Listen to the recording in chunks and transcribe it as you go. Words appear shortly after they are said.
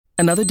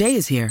Another day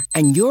is here,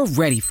 and you're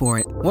ready for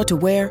it. What to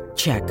wear?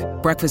 Check.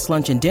 Breakfast,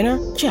 lunch, and dinner?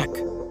 Check.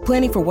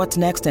 Planning for what's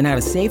next and how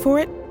to save for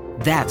it?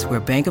 That's where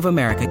Bank of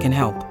America can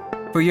help.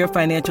 For your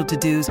financial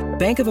to-dos,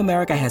 Bank of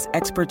America has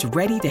experts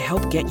ready to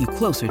help get you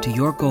closer to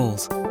your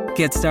goals.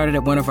 Get started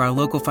at one of our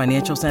local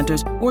financial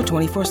centers or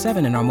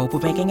 24/7 in our mobile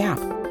banking app.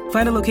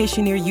 Find a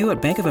location near you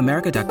at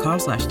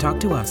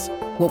bankofamerica.com/talktous.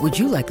 What would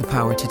you like the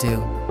power to do?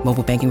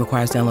 Mobile banking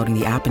requires downloading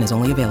the app and is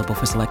only available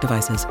for select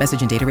devices.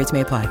 Message and data rates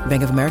may apply.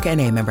 Bank of America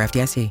N.A., member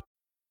FDIC.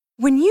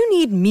 When you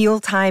need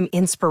mealtime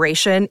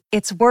inspiration,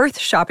 it's worth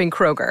shopping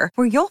Kroger,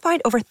 where you'll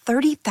find over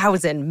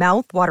 30,000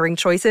 mouth-watering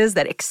choices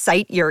that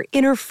excite your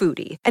inner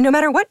foodie. And no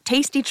matter what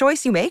tasty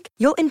choice you make,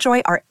 you'll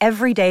enjoy our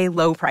everyday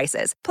low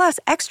prices, plus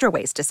extra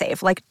ways to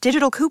save, like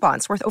digital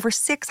coupons worth over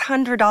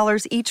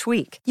 $600 each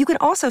week. You can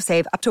also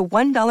save up to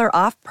 $1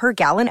 off per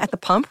gallon at the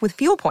pump with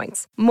fuel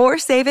points. More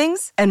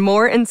savings and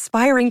more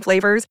inspiring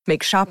flavors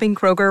make shopping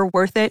Kroger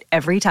worth it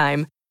every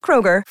time.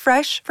 Kroger,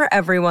 fresh for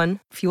everyone.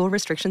 Fuel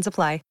restrictions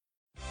apply.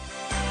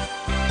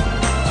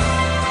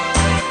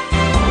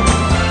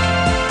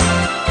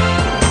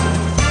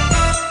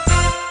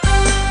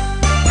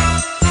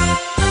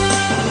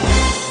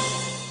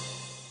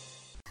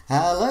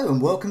 Hello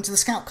and welcome to the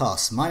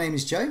Scoutcast. My name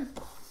is Joe.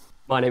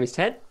 My name is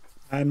Ted.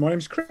 And my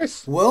name's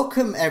Chris.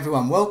 Welcome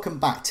everyone. Welcome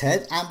back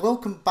Ted and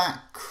welcome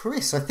back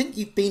Chris. I think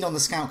you've been on the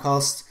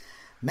Scoutcast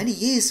many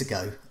years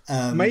ago.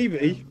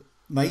 Maybe.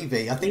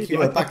 I think you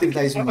were back in the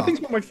days. I think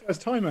it's not my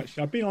first time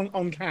actually. I've been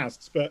on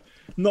casts, but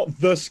not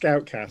the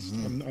Scoutcast.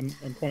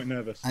 I'm quite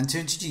nervous. And to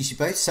introduce you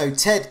both, so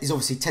Ted is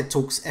obviously Ted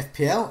Talks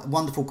FPL,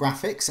 wonderful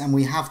graphics, and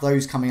we have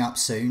those coming up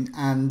soon.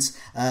 And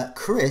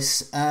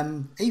Chris,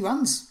 he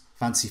runs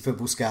Fantasy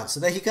Football Scout. So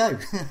there you go.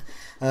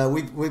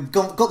 We've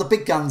got the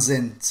big guns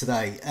in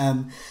today.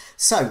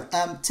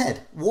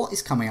 Ted, what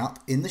is coming up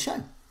in the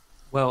show?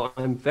 Well,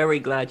 I'm very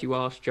glad you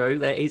asked, Joe.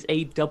 There is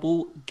a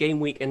double game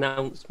week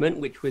announcement,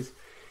 which was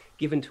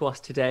given to us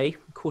today.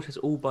 Caught us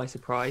all by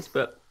surprise,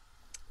 but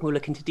we'll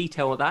look into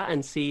detail of that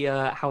and see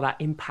how that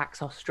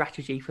impacts our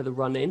strategy for the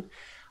run-in.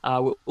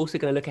 We're also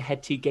going to look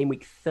ahead to game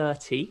week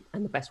 30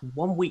 and the best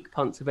 1 week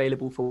punts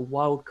available for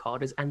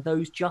wildcarders and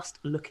those just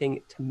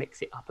looking to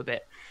mix it up a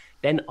bit.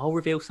 Then I'll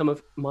reveal some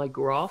of my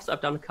graphs.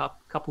 I've done a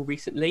couple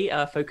recently,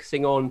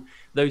 focusing on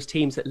those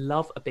teams that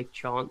love a big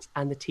chance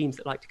and the teams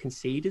that like to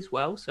concede as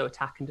well, so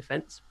attack and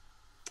defence.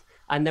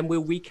 And then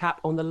we'll recap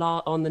on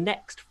the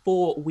next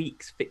 4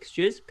 weeks'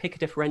 fixtures, pick a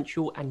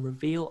differential, and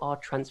reveal our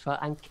transfer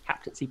and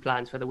captaincy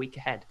plans for the week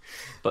ahead.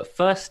 But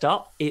first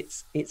up,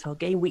 it's our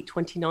game week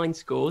 29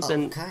 scores.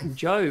 Okay. And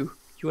Joe, do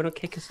you want to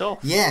kick us off?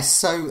 Yes.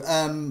 So,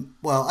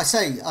 I'd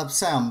say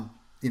I'm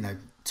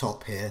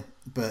top here,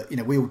 but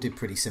we all did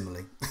pretty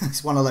similarly.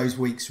 It's one of those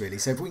weeks really.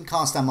 So if we can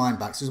cast our mind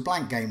back, so it was a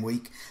blank game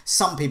week.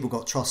 Some people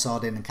got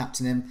Trossard in and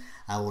captain him,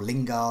 or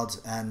Lingard,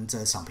 and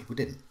some people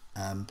didn't.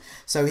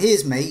 So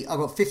here's me. I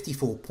got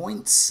 54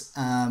 points.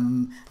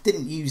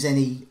 Didn't use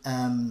any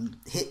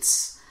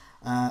hits.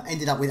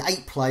 Ended up with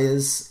 8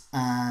 players,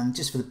 and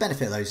just for the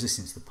benefit of those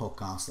listening to the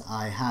podcast,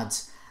 I had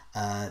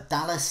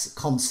Dallas,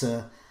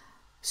 Konsa,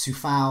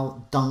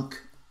 Sufal,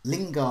 Dunk,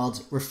 Lingard,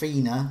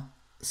 Rafinha,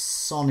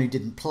 Son, who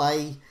didn't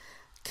play,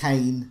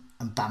 Kane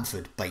and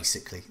Bamford.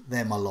 Basically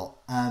they're my lot.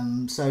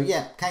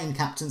 Kane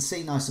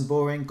captaincy, nice and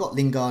boring. Got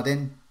Lingard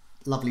in,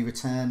 lovely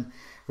return.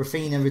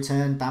 Rafinha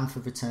returned,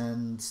 Bamford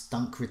returned,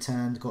 Dunk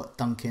returned, got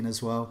Dunk in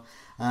as well.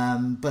 A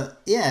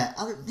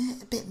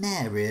bit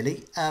meh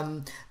really.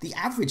 The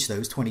average though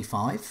is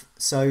 25,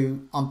 so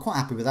I'm quite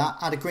happy with that.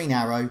 I had a green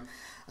arrow.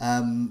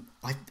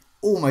 I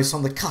almost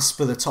on the cusp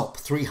of the top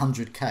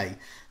 300k,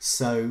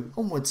 so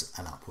onwards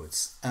and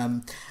upwards.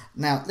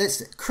 Now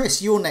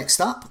Chris, you're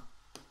next up.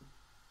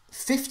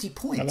 50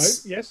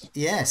 points. Hello.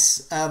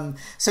 Yes.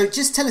 So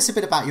just tell us a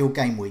bit about your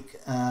game week.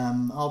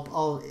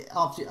 I'll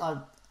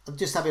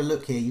just have a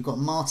look here. You've got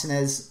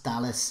Martinez,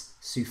 Dallas,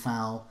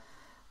 Sufal,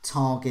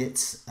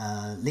 Target,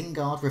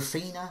 Lingard,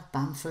 Rafinha,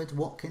 Bamford,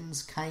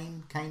 Watkins,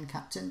 Kane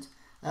captained.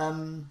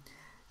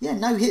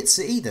 No hits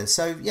either.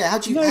 So how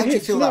do you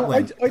feel that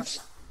went?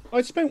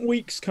 I spent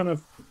weeks kind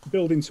of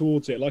building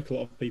towards it, like a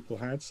lot of people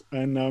had,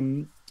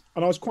 and I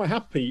was quite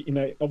happy.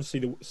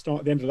 Obviously the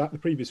end of that the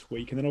previous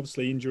week, and then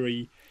obviously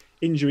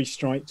injury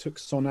strike took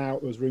Son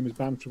out. There was rumours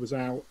Bamford was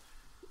out.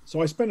 So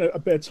I spent a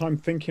bit of time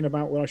thinking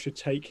about where I should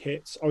take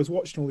hits. I was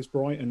watching all this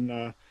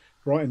Brighton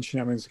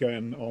shenanigans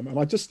going on, and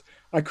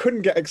I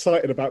couldn't get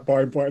excited about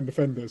buying Brighton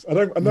defenders.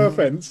 No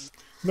offence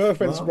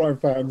to Brighton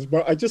fans,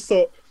 but I just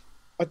thought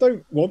I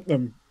don't want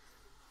them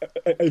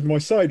in my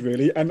side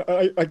really. And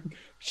I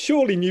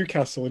surely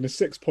Newcastle in a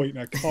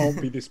 6-pointer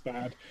can't be this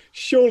bad.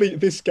 Surely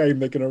this game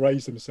they're going to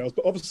raise themselves,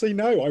 but obviously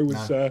no. I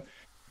was.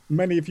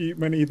 Many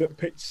that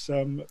picked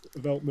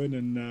Veltman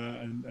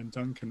and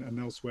Duncan and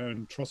elsewhere,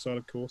 and Trossard,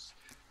 of course.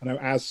 I know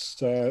as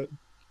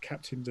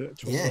captained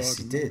Trossard. Yes,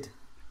 he did.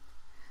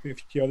 A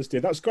few others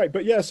did. That's great.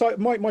 But so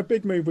my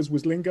big move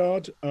was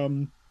Lingard.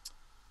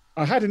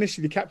 I had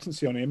initially the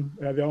captaincy on him,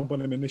 the armband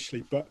on him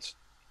initially, but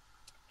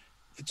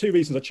for 2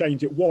 reasons I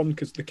changed it. One,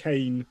 because the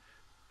Kane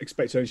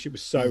expected ownership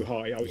was so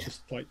high. I was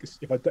just like,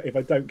 if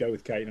I don't go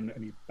with Kane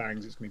and he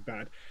bangs, it's going to be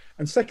bad.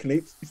 And secondly,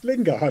 it's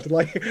Lingard.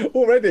 Like,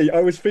 already I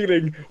was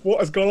feeling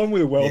what has gone on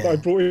with the world. I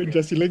brought in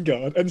Jesse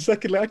Lingard, and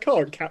secondly, I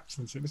can't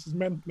captaincy. This is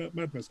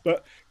madness.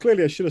 But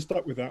clearly, I should have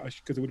stuck with that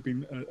because it would have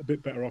been a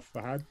bit better off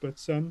if I had.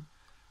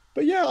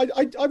 But yeah,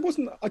 I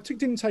wasn't.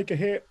 Didn't take a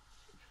hit.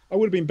 I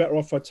would have been better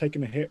off if I'd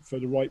taken a hit for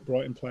the right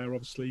Brighton player,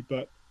 obviously.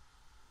 But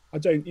I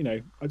don't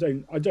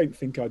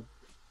think I'd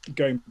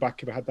going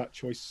back if I had that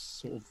choice.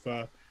 Sort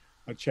of,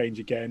 I'd change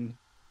again.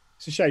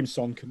 It's a shame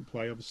Son couldn't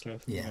play, obviously. I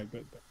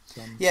think,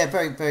 yeah,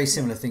 very very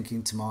similar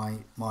thinking to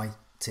my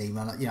team,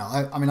 and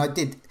I mean,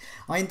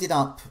 I ended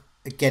up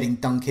getting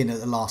Duncan at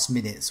the last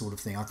minute, sort of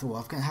thing. I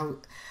thought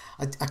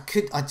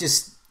I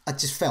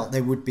just felt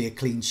there would be a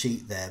clean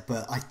sheet there,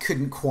 but I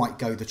couldn't quite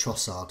go the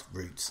Trossard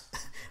route.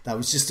 That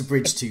was just a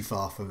bridge too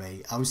far for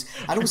me. I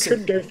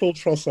couldn't go full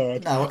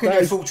Trossard. No, I couldn't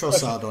go full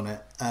Trossard on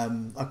it.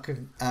 I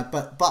couldn't.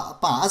 But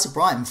as a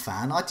Brighton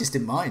fan, I just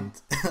didn't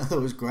mind. I thought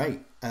it was great.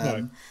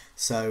 No.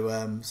 So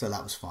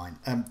that was fine.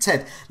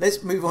 Ted,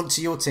 let's move on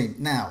to your team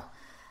now.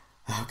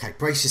 Okay,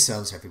 brace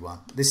yourselves, everyone.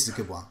 This is a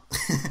good one.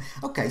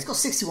 Okay, he's got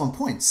 61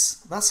 points.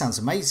 That sounds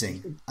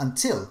amazing.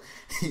 Until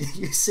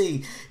you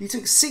see, you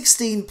took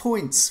 16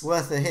 points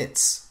worth of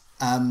hits.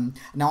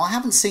 Now, I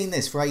haven't seen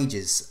this for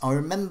ages. I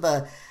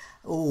remember,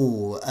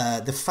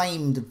 the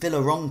famed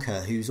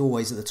Villaronca, who's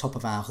always at the top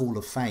of our Hall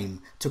of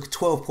Fame, took a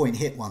 12-point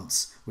hit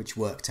once, which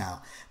worked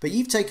out. But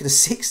you've taken a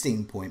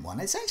 16-point one.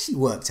 It's actually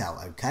worked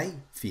out okay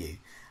for you.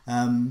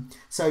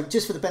 So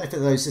just for the benefit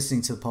of those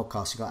listening to the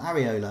podcast, you've got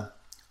Areola,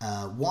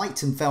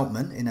 White and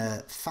Veltman in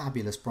a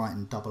fabulous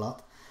Brighton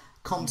double-up,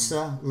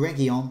 Konsa,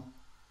 Reguilon,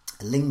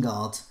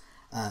 Lingard,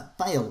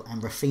 Bale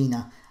and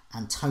Rafinha,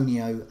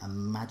 Antonio and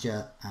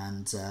Maja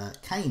and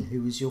Kane,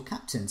 who was your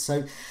captain.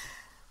 So,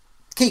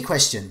 key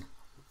question.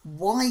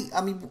 Why?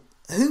 I mean,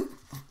 who?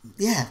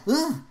 Yeah,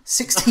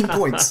 16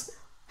 points.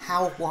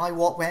 How, why,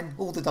 what, when?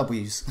 All the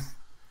W's.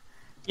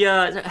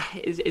 Yeah,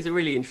 it's a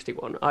really interesting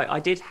one.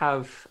 I did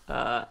have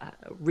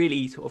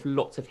really sort of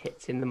lots of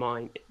hits in the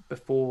mind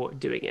before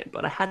doing it,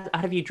 but I had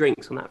a few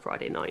drinks on that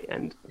Friday night,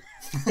 and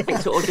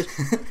it sort of just...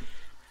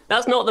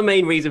 That's not the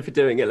main reason for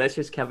doing it. Let's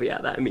just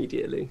caveat that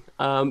immediately.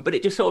 But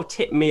it just sort of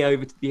tipped me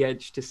over to the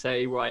edge to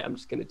say, right, I'm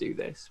just going to do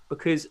this,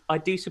 because I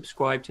do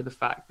subscribe to the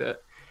fact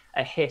that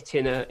a hit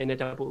in a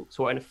double,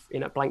 so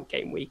in a blank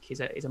game week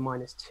is a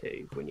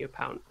 -2 when you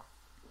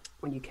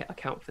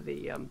account for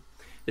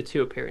the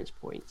 2 appearance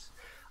points.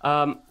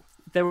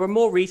 There are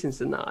more reasons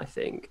than that, I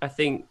think. I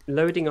think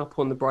loading up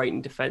on the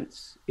Brighton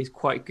defence is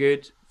quite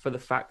good for the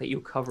fact that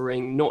you're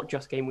covering not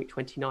just game week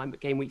 29,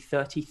 but game week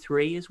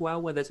 33 as well,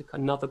 where there's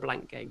another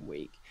blank game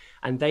week.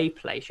 And they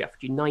play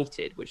Sheffield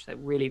United, which is a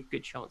really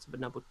good chance of a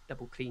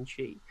double clean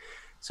sheet.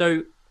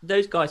 So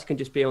those guys can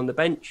just be on the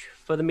bench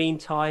for the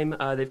meantime.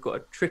 They've got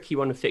a tricky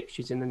run of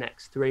fixtures in the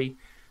next 3.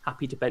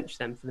 Happy to bench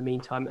them for the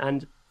meantime.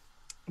 And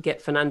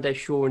get Fernandes,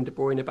 Shaw and De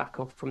Bruyne back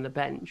off from the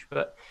bench.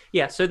 But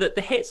yeah, so that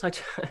the hits I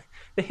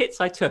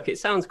took, it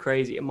sounds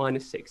crazy at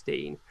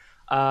 -16,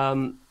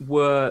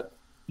 were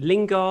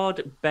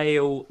Lingard,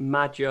 Bale,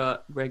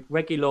 Maja,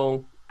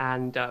 Reguilon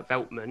and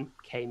Veltman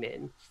came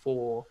in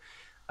for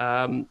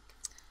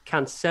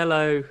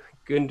Cancelo,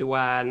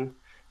 Gundogan,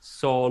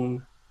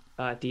 Son,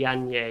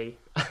 Diagne,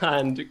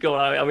 and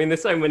God, I mean,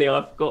 there's so many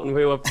I've forgotten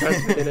who I've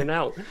transferred in and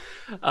out.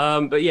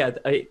 But yeah,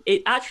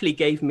 it actually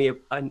gave me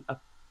a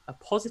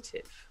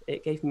positive.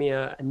 It gave me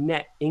a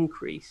net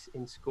increase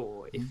in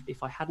score.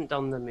 If I hadn't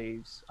done the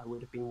moves, I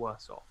would have been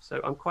worse off. So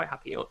I'm quite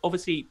happy.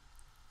 Obviously,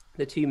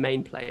 the 2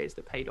 main players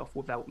that paid off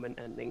were Veltman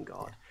and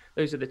Lingard. Yeah.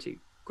 Those are the 2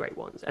 great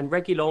ones. And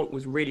Reguilon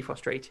was really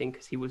frustrating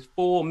because he was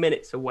 4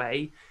 minutes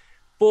away.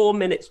 4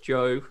 minutes,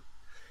 Joe,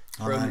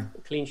 from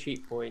clean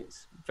sheet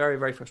points. Very,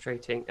 very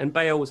frustrating. And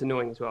Bale was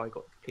annoying as well. He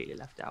got completely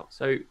left out.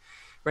 So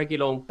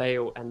Reguilon,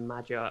 Bale and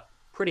Maja,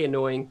 pretty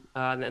annoying.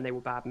 And then they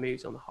were bad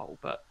moves on the whole.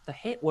 But the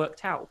hit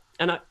worked out.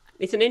 And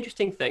it's an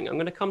interesting thing. I'm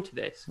going to come to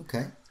this.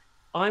 Okay.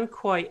 I'm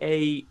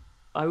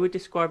I would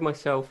describe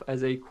myself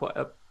as quite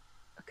a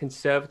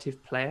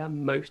conservative player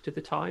most of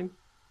the time.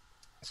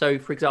 So,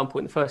 for example,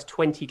 in the first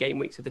 20 game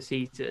weeks of the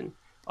season,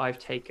 I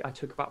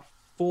took about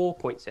 4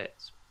 points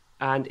hits.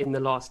 And in the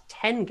last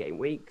 10 game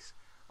weeks,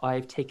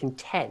 I've taken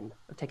 10.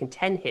 I've taken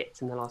 10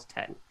 hits in the last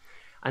 10.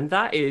 And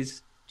that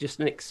is just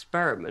an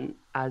experiment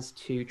as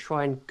to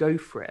try and go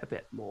for it a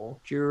bit more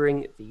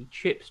during the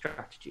chip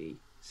strategy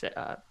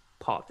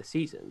part of the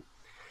season.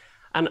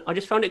 And I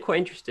just found it quite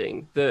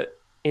interesting that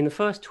in the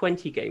first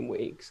 20 game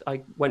weeks,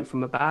 I went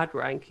from a bad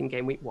rank in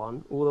game week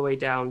 1 all the way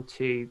down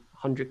to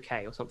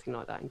 100k or something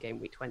like that in game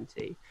week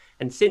 20.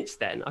 And since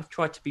then, I've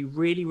tried to be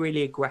really,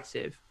 really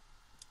aggressive,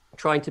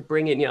 trying to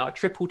bring in, I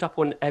tripled up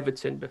on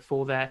Everton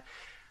before their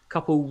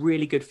couple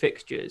really good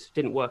fixtures.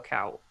 Didn't work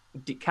out.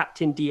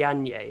 Captain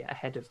Diagne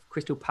ahead of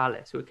Crystal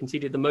Palace, who had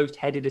conceded the most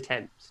headed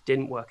attempts,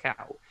 didn't work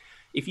out.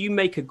 If you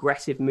make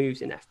aggressive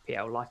moves in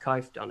FPL, like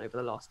I've done over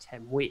the last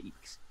 10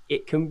 weeks,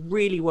 it can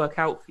really work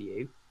out for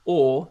you.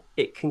 Or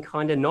it can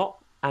kind of not,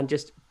 and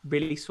just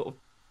really sort of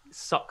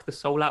suck the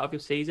soul out of your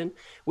season,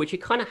 which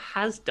it kind of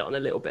has done a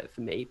little bit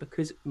for me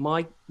because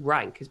my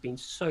rank has been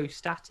so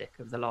static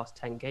over the last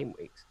 10 game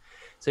weeks.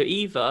 So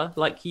either,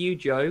 like you,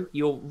 Joe,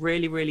 you're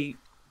really, really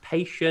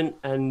patient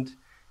and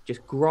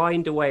just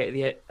grind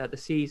away at the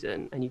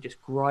season, and you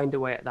just grind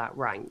away at that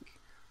rank,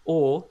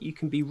 or you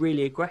can be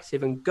really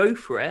aggressive and go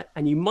for it,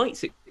 and you might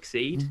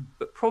succeed,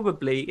 but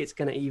probably it's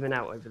going to even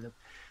out over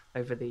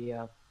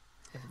the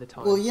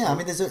time. Well, yeah, I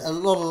mean, there's a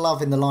lot of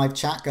love in the live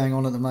chat going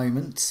on at the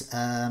moment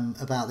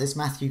about this.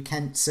 Matthew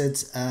Kent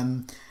said,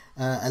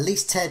 at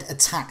least Ted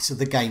attacked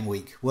the game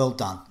week. Well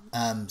done.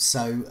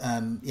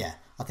 Yeah,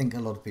 I think a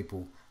lot of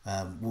people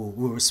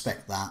will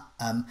respect that.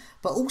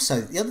 But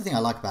also, the other thing I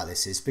like about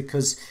this is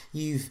because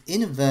you've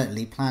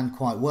inadvertently planned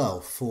quite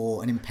well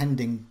for an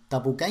impending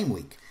double game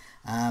week,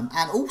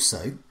 and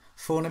also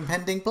for an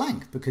impending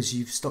blank because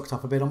you've stocked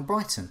up a bit on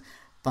Brighton.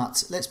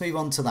 But let's move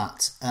on to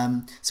that.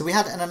 So we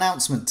had an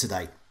announcement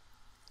today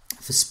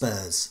for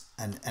Spurs,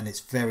 and it's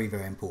very,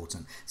 very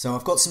important. So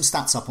I've got some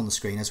stats up on the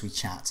screen as we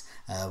chat,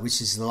 which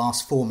is the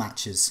last 4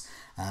 matches,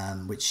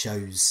 which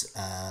shows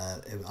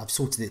I've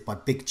sorted it by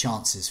big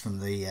chances from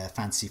the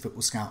Fantasy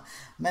Football Scout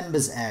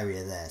members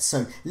area there.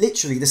 So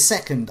literally the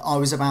second I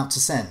was about to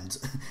send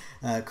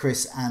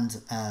Chris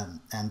and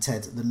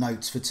Ted the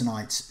notes for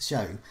tonight's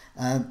show,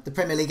 the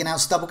Premier League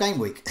announced double game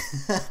week,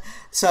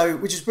 so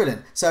which is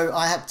brilliant. So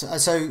I had to,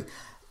 so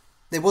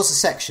there was a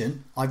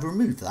section, I've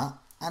removed that,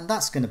 and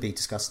that's going to be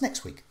discussed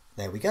next week.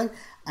 There we go.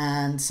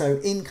 And so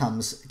in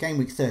comes game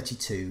week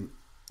 32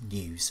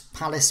 news.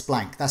 Palace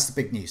blank. That's the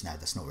big news now.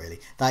 That's not really.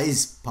 That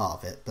is part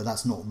of it, but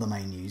that's not the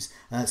main news.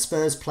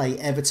 Spurs play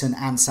Everton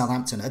and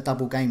Southampton, a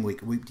double game week.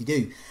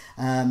 Whoop-de-doo.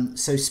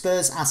 So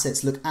Spurs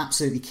assets look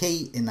absolutely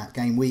key in that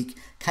game week.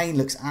 Kane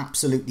looks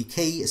absolutely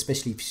key,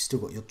 especially if you've still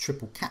got your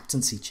triple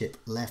captaincy chip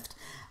left.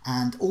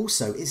 And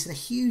also, it's a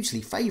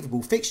hugely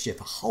favourable fixture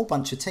for a whole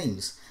bunch of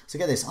teams. So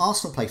get this.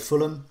 Arsenal play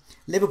Fulham.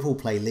 Liverpool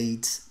play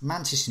Leeds,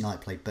 Manchester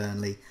United play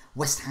Burnley,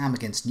 West Ham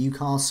against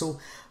Newcastle,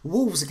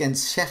 Wolves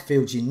against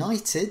Sheffield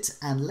United,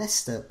 and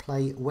Leicester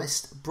play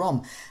West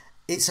Brom.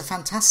 It's a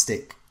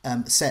fantastic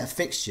set of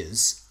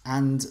fixtures,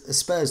 and a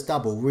Spurs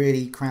double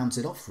really crowns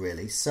it off,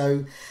 really.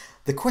 So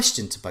the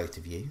question to both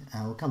of you,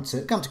 and we'll come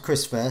to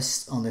Chris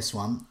first on this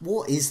one,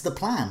 what is the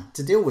plan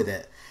to deal with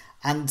it?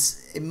 And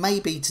it may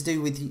be to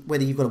do with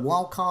whether you've got a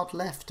wild card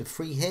left, a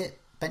free hit,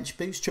 bench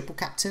boost, triple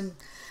captain.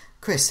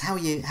 Chris, how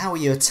are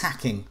you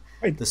attacking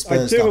the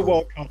Spurs? I do double? have a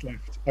wild card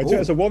left.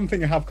 There's a one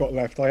thing I have got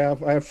left. I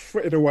have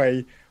frittered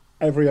away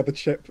every other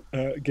chip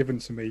given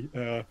to me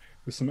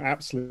with some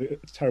absolute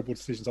terrible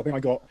decisions. I think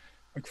I got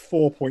like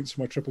 4 points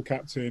for my triple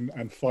captain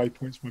and 5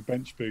 points for my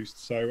bench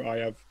boost. So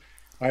I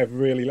have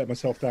really let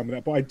myself down with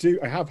that. But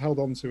I have held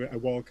on to it a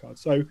wild card.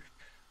 So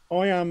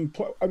I'm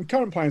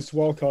current plans to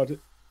wild card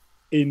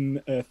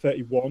in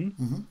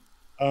 31.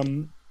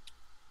 Mm-hmm.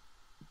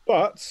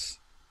 But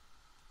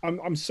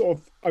I'm sort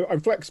of I'm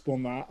flexible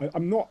on that. I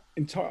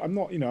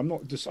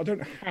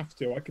don't have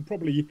to. I could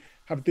probably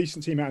have a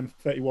decent team out in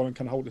 31 and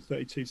kind of hold a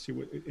 32 to see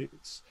what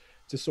it's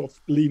to sort of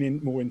lean in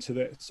more into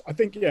this. I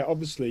think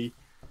obviously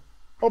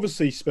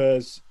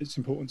Spurs. It's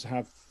important to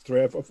have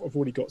 3. I've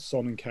already got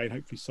Son and Kane.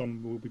 Hopefully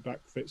Son will be back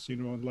fit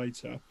sooner or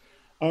later.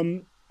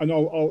 And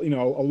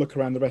I'll look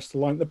around the rest of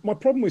the line. My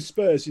problem with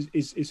Spurs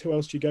is who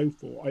else do you go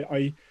for?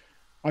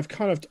 I've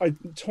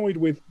toyed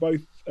with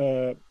both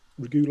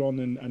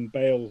Reguilon and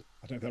Bale.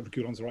 I don't know if that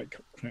Reguilon's the right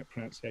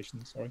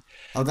pronunciation. Sorry.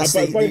 Oh, that's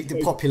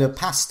the popular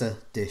pasta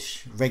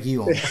dish,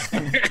 Reguilon.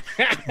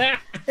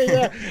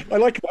 Yeah, I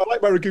like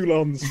my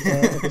Reguilons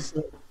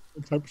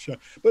temperature.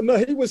 But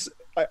no, he was.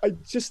 I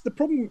just the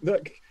problem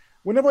that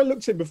whenever I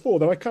looked at him before,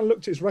 then I kind of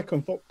looked at his record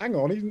and thought, hang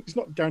on, he's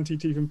not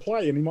guaranteed to even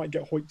play, and he might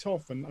get hoiked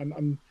off, and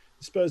the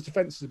Spurs'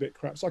 defence is a bit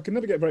crap. So I can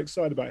never get very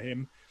excited about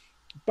him.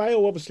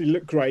 Bale obviously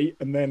looked great,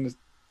 and then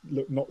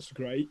look not so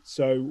great,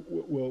 so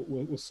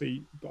we'll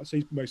see. But I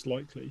see most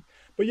likely.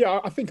 But yeah,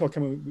 I think I'll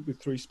come in with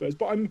 3 Spurs.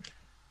 But I'm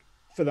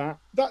for that.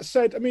 That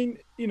said, I mean,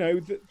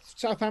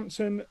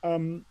 Southampton,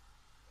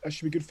 that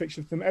should be a good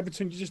fixture for them.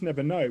 Everton, you just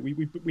never know.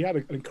 We had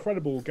an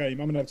incredible game.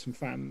 I'm an Everton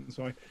fan,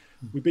 so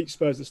we beat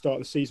Spurs at the start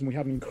of the season. We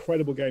had an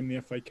incredible game in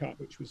the FA Cup,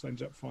 which was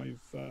ended up 5-4,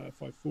 I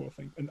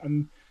think,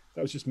 and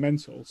that was just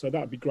mental. So that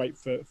would be great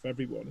for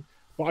everyone.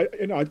 But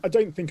I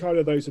don't think either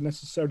of those are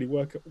necessarily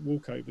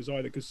walkovers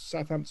either, because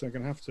Southampton are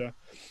going to have to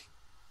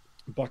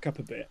buck up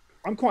a bit.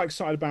 I'm quite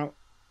excited about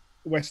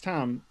West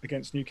Ham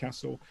against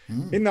Newcastle.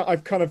 In that,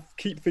 I've kind of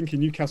keep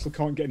thinking Newcastle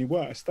can't get any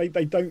worse. They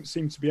don't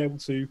seem to be able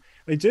to.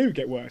 They do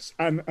get worse,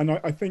 and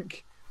I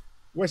think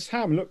West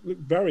Ham look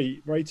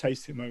very, very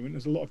tasty at the moment.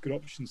 There's a lot of good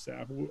options there.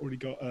 I've already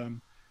got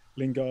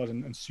Lingard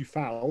and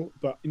Soufal,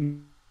 but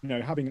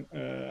having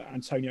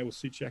Antonio or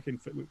Souček in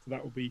for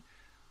that will be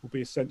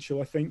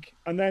essential, I think.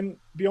 And then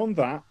beyond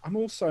that, I'm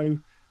also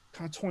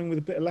kind of toying with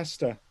a bit of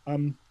Leicester.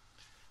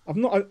 I've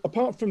not,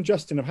 apart from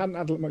Justin, I haven't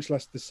had much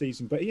Leicester this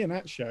season, but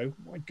Iheanacho,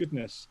 my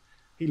goodness,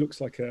 he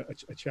looks like a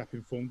chap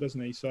in form,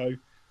 doesn't he? So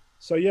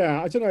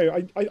yeah, I don't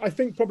know. I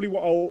think probably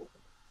I'll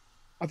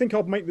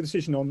make the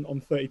decision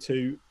on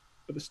 32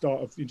 at the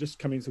start of, you just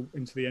coming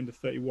into the end of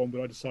 31,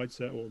 would I decide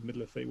to, or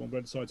middle of 31, would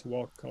I decide to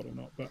wildcard or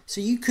not? But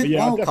so you could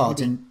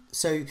wildcard, and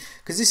so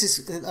because this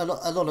is a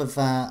lot of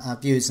our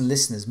viewers and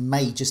listeners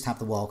may just have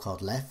the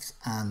wildcard left,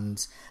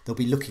 and they'll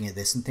be looking at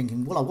this and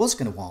thinking, well, I was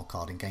going to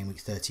wildcard in game week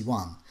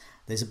 31.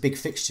 There's a big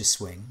fixture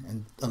swing,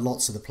 and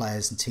lots of the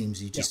players and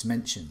teams you just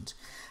mentioned.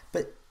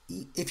 But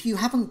if you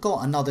haven't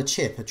got another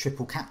chip, a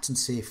triple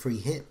captaincy, a free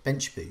hit,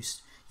 bench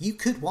boost, you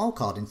could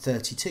wildcard in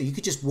 32. You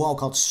could just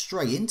wildcard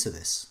straight into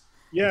this.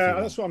 Yeah,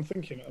 that's what I'm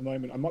thinking at the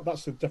moment.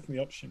 That's definitely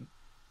option.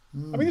 I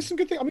mean, there's some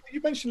good things. I mean,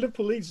 you mentioned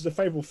Liverpool Leeds as a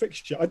favourable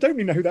fixture. I don't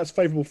really know who that's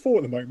favourable for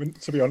at the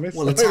moment, to be honest.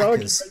 Well,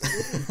 attackers.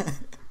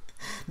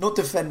 Not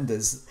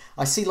defenders.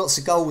 I see lots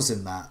of goals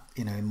in that,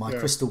 in my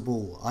crystal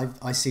ball.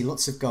 I see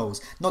lots of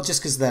goals, not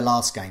just because of their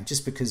last game,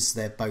 just because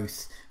they're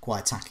both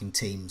quite attacking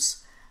teams.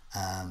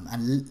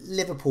 And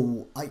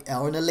Liverpool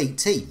are an elite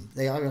team.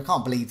 I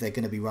can't believe they're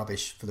going to be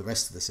rubbish for the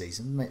rest of the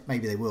season.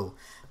 Maybe they will,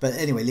 but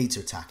anyway, Leeds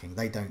are attacking.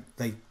 They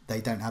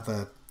don't have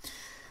a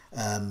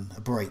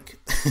break.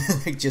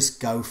 They just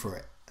go for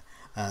it,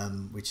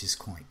 which is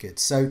quite good.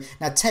 So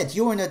now, Ted,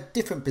 you're in a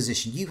different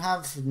position. You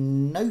have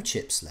no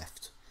chips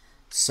left.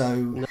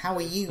 So how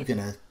are you going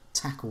to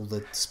tackle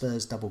the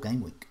Spurs double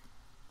game week?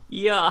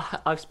 Yeah,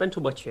 I've spent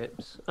all my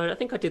chips. I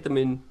think I did them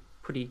in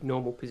pretty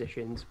normal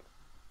positions.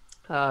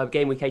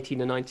 Game week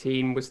 18 and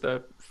 19 was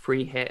the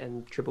free hit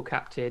and triple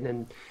captain,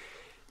 and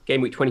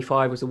game week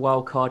 25 was the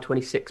wild card,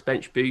 26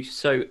 bench boost.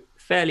 So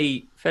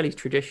fairly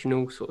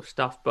traditional sort of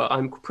stuff. But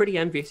I'm pretty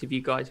envious of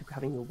you guys of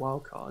having your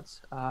wild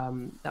cards.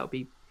 That would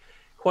be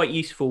quite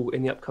useful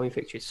in the upcoming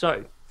fixtures.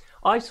 So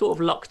I sort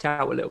of lucked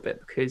out a little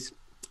bit because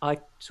I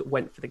sort of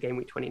went for the game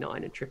week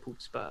 29 and tripled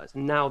Spurs,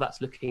 and now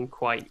that's looking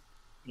quite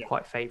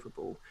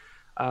favourable.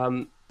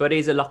 But it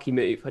is a lucky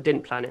move. I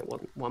didn't plan it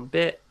one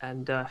bit,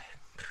 and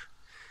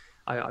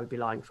I would be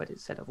lying if I did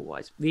said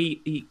otherwise.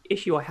 The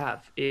issue I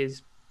have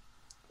is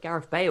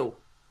Gareth Bale.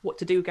 What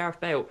to do with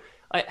Gareth Bale?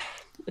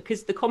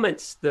 Because the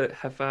comments that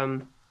have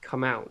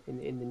come out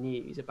in the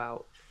news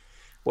about,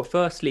 well,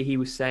 firstly, he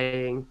was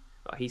saying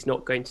he's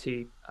not going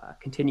to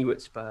continue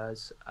at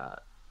Spurs.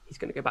 He's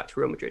going to go back to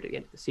Real Madrid at the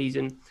end of the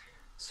season.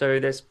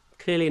 So there's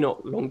clearly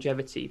not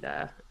longevity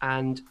there.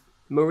 And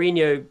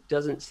Mourinho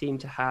doesn't seem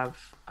to have...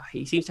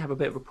 he seems to have a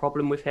bit of a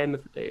problem with him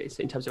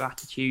in terms of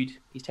attitude.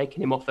 He's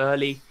taken him off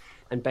early,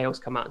 and Bale's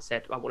come out and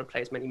said, I want to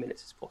play as many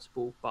minutes as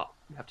possible, but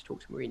we have to talk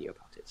to Mourinho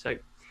about it. So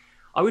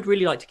I would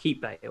really like to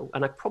keep Bale,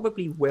 and I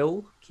probably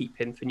will keep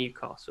him for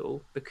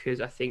Newcastle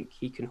because I think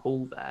he can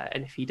haul there.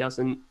 And if he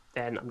doesn't,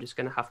 then I'm just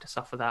going to have to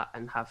suffer that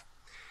and have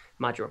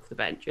Madger off the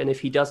bench. And if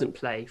he doesn't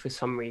play for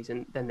some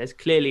reason, then there's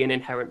clearly an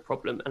inherent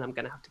problem, and I'm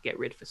going to have to get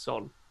rid for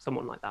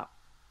someone like that.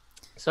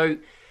 So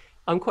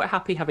I'm quite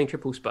happy having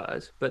triple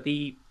Spurs, but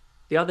the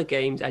other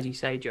games, as you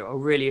say, Joe, are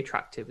really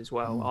attractive as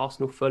well.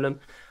 Arsenal, Fulham.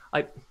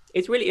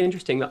 It's really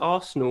interesting that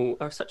Arsenal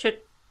are such a...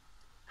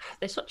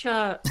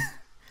 Are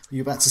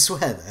you about to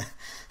swear there?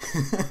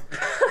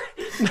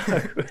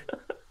 No.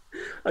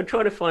 I'm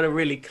trying to find a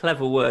really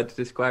clever word to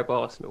describe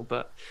Arsenal,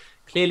 but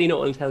clearly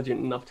not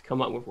intelligent enough to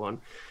come up with one.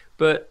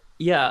 But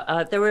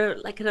yeah, they're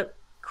like a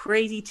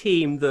crazy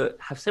team that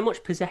have so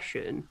much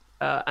possession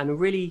and are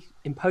really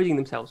imposing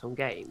themselves on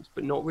games,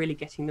 but not really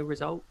getting the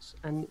results.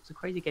 And it's a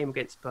crazy game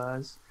against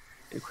Spurs,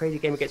 and a crazy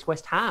game against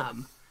West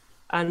Ham.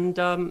 And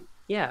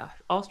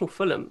Arsenal,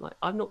 Fulham.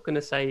 I'm not going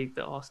to say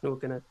that Arsenal are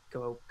going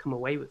to come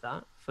away with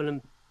that.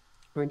 Fulham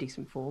are in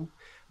decent form,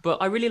 but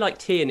I really like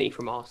Tierney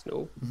from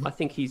Arsenal. Mm-hmm. I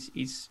think he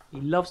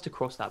loves to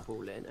cross that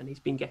ball in, and he's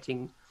been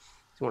getting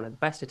one of the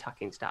best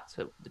attacking stats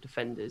of the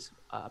defenders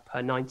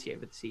per 90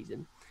 over the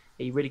season.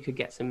 He really could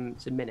get some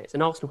minutes,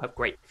 and Arsenal have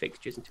great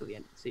fixtures until the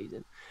end of the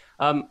season.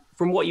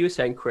 From what you were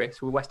saying,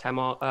 Chris, with West Ham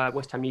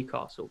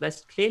Newcastle,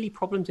 there's clearly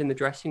problems in the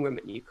dressing room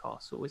at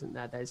Newcastle, isn't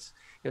there? There's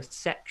a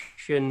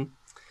section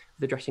of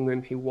the dressing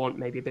room who want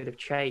maybe a bit of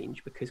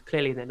change because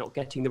clearly they're not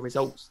getting the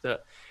results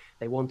that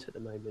they want at the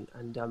moment.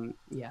 And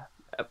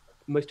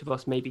most of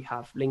us maybe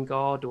have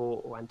Lingard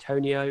or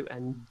Antonio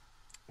and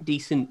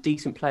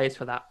decent players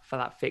for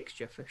that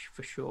fixture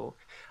for sure.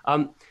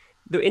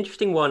 The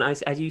interesting one,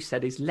 as you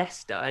said, is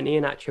Leicester, and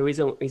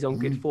Iheanacho is on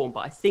good form,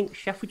 but I think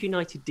Sheffield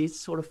United did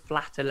sort of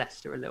flatter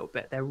Leicester a little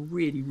bit. They're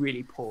really,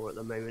 really poor at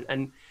the moment,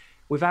 and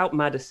without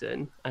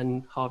Maddison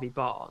and Harvey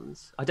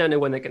Barnes, I don't know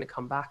when they're going to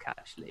come back.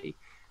 Actually,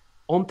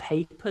 on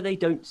paper they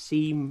don't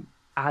seem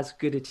as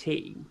good a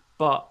team,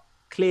 but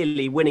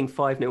clearly winning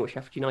 5-0 at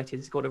Sheffield United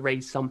has got to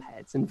raise some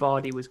heads. And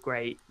Vardy was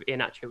great,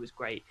 Iheanacho was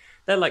great.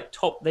 They're like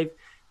top.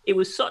 It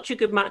was such a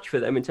good match for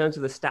them in terms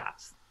of the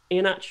stats.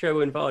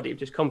 Iheanacho and Vardy have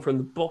just come from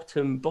the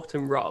bottom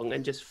rung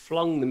and just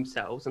flung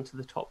themselves onto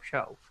the top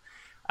shelf.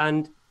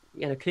 And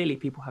clearly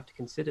people have to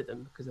consider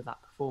them because of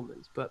that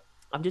performance. But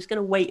I'm just going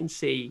to wait and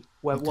see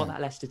what that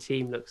Leicester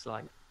team looks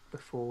like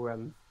before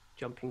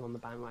jumping on the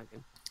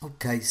bandwagon.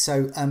 Okay,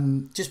 so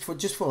just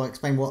before I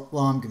explain what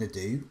I'm going to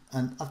do,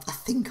 and I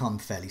think I'm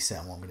fairly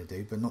certain what I'm going to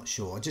do, but not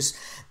sure. Just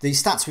the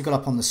stats we got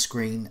up on the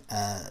screen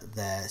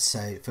there.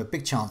 So for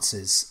big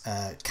chances,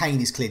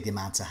 Kane is clearly the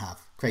man to have.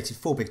 Created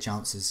 4 big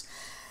chances.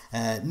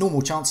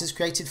 Normal chances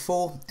created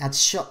 4, had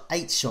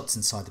 8 shots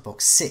inside the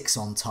box, 6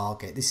 on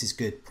target. This is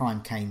good,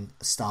 prime Kane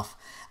stuff.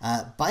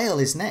 Bale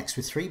is next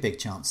with 3 big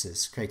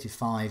chances, created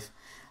 5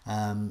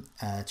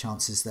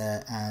 chances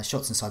there,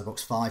 shots inside the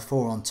box 5,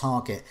 4 on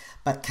target.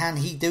 But can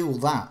he do all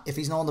that if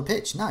he's not on the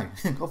pitch? No,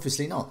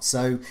 obviously not.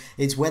 So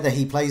it's whether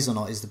he plays or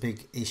not is the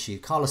big issue.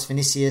 Carlos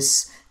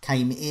Vinicius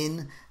came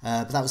in,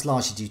 but that was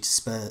largely due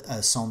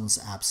to Son's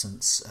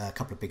absence, a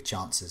couple of big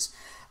chances.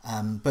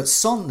 But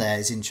Son there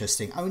is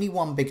interesting. Only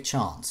 1 big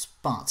chance,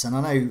 but, and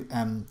I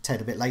know, Ted,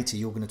 a bit later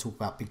you're going to talk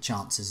about big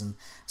chances and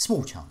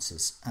small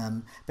chances,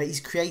 but he's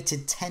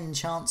created 10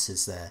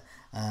 chances there.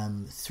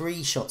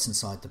 3 shots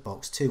inside the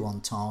box, 2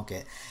 on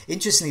target.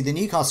 Interestingly, the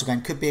Newcastle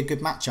game could be a good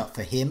matchup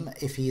for him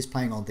if he is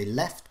playing on the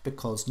left,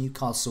 because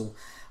Newcastle,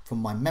 from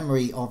my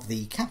memory of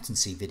the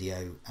captaincy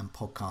video and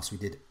podcast we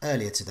did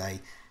earlier today,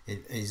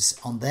 it is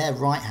on their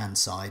right hand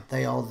side.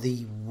 They are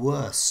the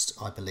worst,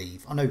 I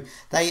believe. I know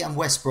they and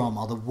West Brom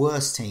are the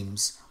worst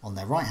teams on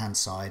their right hand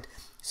side,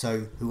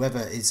 so whoever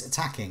is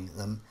attacking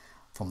them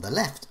from the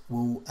left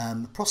will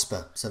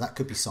prosper. So that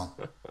could be Son.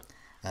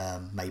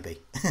 Maybe.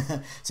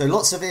 So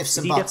lots of ifs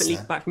and buts. Is he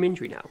definitely back from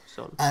injury now,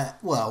 Son?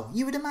 Well,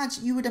 you would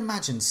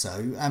imagine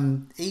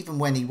so. Even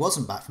when he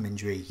wasn't back from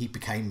injury, he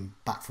became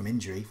back from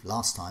injury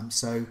last time.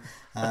 So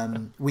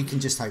we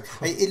can just hope.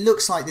 It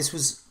looks like this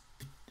was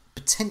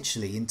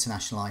potentially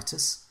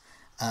internationalitis.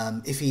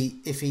 If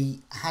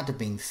he had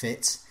been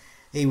fit,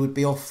 he would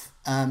be off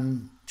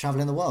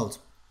travelling the world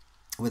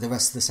with the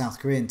rest of the South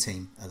Korean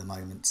team at the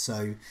moment.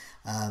 So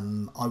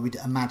I would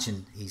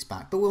imagine he's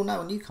back. But we'll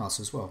know on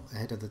Newcastle as well,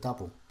 ahead of the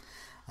double.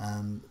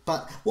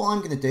 But what I'm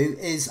going to do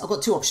is, I've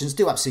got 2 options.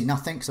 Do absolutely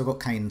nothing, because I've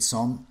got Kane and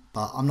Son,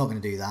 but I'm not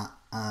going to do that.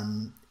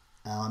 I'm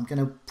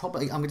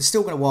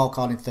still going to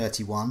wildcard in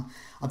 31.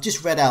 I've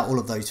just read out all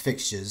of those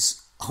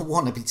fixtures. I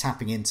want to be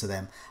tapping into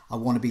them. I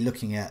want to be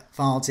looking at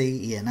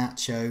Vardy,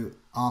 Iheanacho,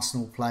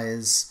 Arsenal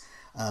players.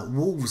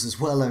 Wolves as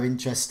well are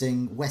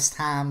interesting. West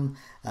Ham,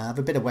 I have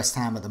a bit of West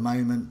Ham at the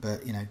moment,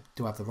 but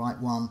do I have the right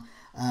one?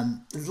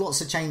 There's lots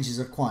of changes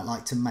I'd quite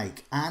like to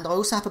make, and I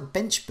also have a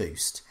bench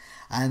boost.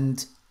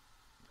 And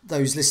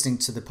those listening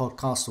to the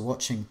podcast or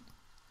watching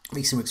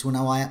Weeks and Weeks will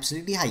know I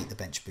absolutely hate the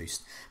bench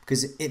boost,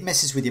 because it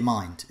messes with your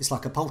mind. It's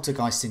like a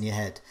poltergeist in your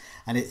head,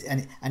 and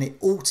it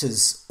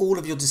alters all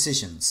of your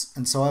decisions.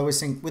 And so I always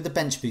think with the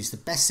bench boost, the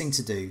best thing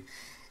to do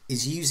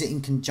is use it in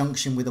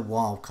conjunction with a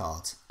wild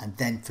card and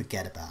then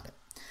forget about it.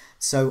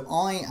 So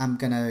I am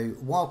going to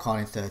wildcard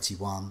in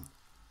 31,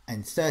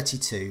 and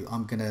 32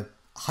 I'm going to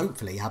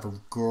hopefully have a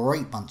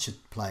great bunch of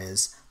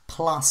players,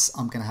 plus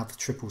I'm going to have the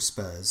triple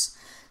Spurs,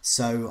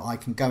 so I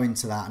can go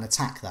into that and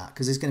attack that,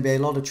 because there's going to be a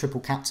lot of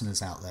triple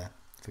captainers out there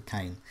for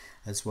Kane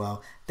as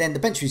well. Then the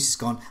bench boost is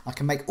gone. I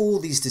can make all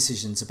these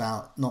decisions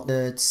about not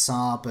the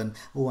sub and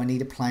I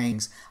need a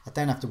playing. I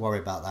don't have to worry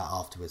about that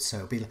afterwards, so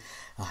it'll be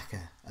like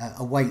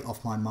a weight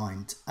off my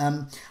mind.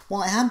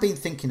 What I have been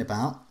thinking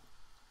about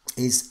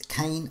is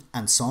Kane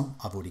and Son,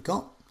 I've already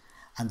got.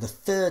 And the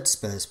third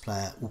Spurs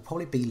player will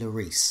probably be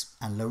Lloris.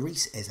 And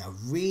Lloris is a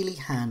really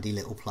handy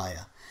little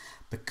player,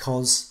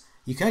 because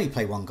you can only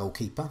play one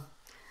goalkeeper.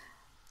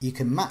 You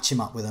can match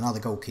him up with another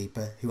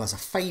goalkeeper who has a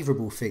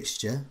favourable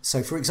fixture.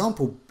 So, for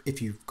example,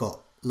 if you've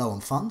got low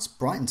on funds,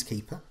 Brighton's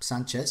keeper,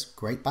 Sanchez,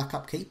 great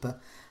backup keeper,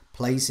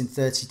 plays in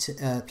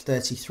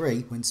 33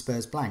 when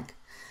Spurs blank.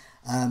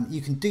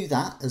 You can do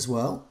that as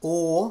well,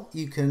 or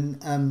you can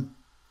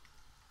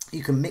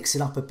mix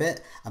it up a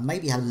bit and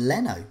maybe have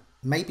Leno.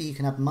 Maybe you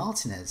can have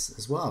Martinez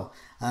as well.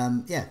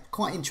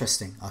 Quite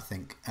interesting, I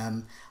think.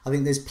 I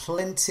think there's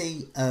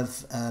plenty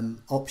of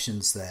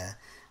options there.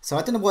 So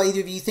I don't know what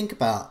either of you think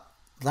about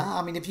that.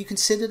 I mean, have you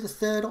considered a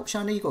third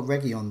option? I know you've got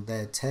Reggie on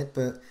there, Ted,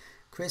 but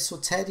Chris or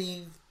Ted, are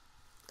you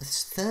a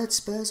third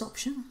Spurs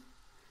option?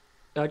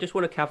 I just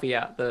want to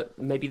caveat that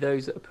maybe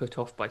those that are put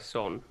off by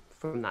Son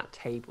from that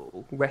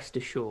table, rest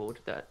assured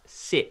that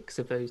 6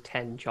 of those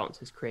 10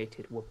 chances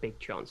created were big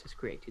chances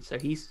created. So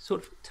he's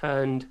sort of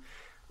turned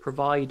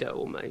provider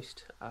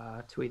almost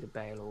to either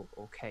Bale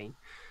or Kane,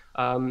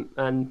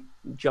 and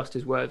just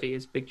as worthy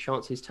as big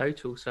chances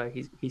total. So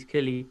he's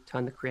clearly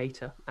turned the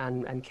creator,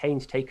 and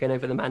Kane's taken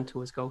over the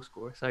mantle as goal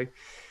scorer. So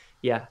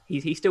yeah,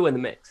 he's still in the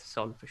mix,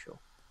 Son, for sure.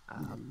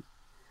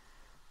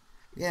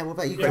 What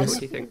about you, Chris? What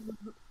do you think?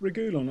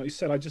 Reguilon, like you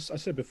said, I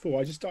said before,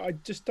 I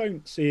just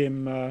don't see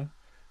him.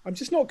 I'm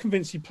just not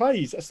convinced he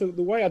plays. That's the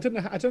way. I don't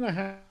know how. I don't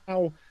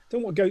know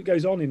what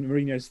goes on in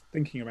Mourinho's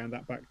thinking around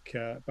that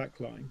back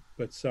line,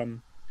 but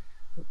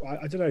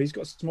I don't know. He's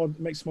got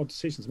makes some odd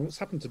decisions. I mean, what's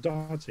happened to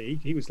Doherty?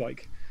 He was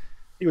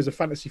a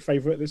fantasy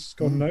favourite that's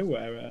gone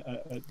nowhere.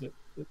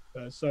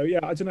 So yeah,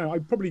 I don't know.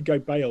 I'd probably go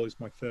Bale as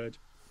my third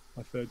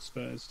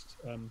Spurs.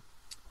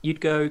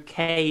 You'd go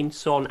Kane,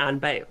 Son,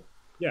 and Bale.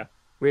 Yeah,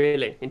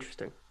 really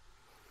interesting.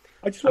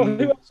 I mean,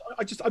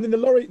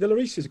 the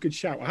Lloris is a good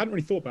shout. I hadn't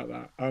really thought about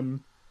that.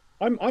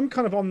 I'm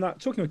kind of on that.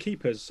 Talking of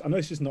keepers, I know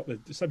this is not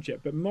the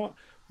subject, but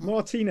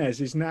Martinez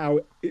is now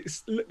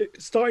it's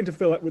starting to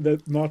feel like with the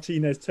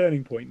Martinez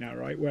turning point now,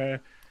 right? Where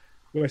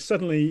where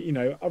suddenly,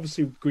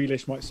 obviously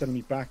Grealish might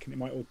suddenly be back and it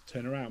might all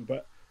turn around,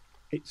 but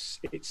it's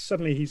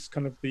suddenly he's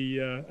kind of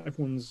the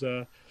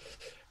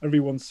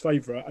everyone's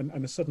favourite,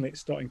 and suddenly it's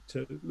starting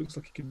to looks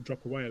like it can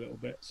drop away a little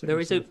bit. So there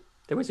is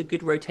a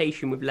good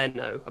rotation with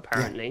Leno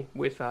apparently. Yeah.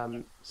 With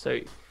so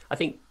I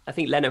think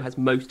Leno has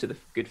most of the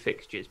good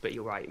fixtures, but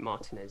you're right,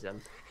 Martinez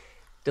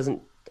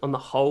doesn't on the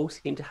whole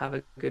seem to have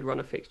a good run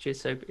of fixtures.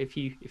 So if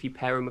you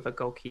pair him with a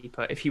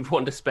goalkeeper, if you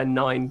want to spend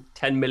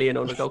 9-10 million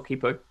on a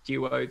goalkeeper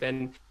duo,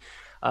 then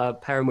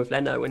pair him with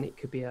Leno, and it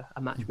could be a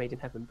match made in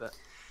heaven. But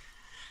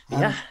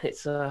yeah,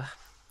 it's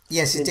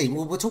yes, indeed.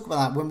 We'll talk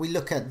about that when we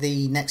look at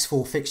the next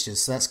 4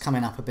 fixtures. So that's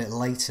coming up a bit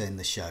later in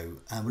the show.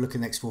 We'll look at the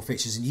next 4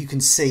 fixtures, and you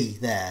can see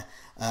there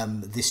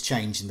this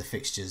change in the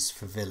fixtures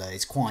for Villa.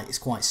 It's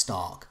quite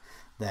stark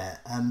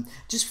there.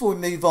 Just before we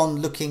move on,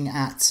 looking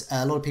at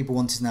a lot of people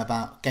wanted to know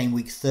about game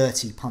week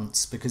 30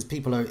 punts, because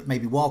people are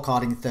maybe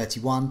wildcarding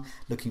 31,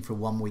 looking for a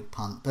 1 week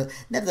punt, but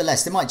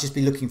nevertheless they might just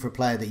be looking for a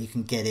player that you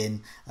can get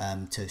in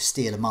to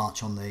steal a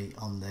march on the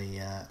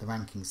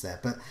rankings there.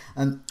 But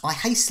I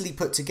hastily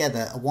put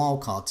together a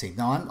wildcard team.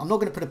 Now I'm not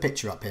going to put a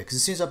picture up here, because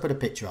as soon as I put a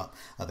picture up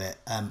of it,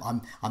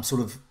 I'm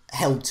sort of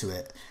held to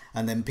it,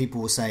 and then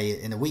people will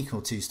say in a week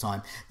or two's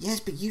time,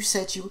 yes, but you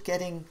said you were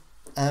getting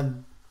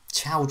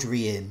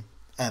Chowdhury in.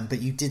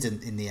 But you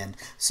didn't in the end.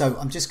 So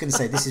I'm just going to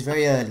say this is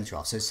very early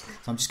draft. So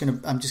I'm just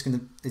going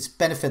to it's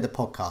benefit the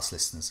podcast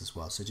listeners as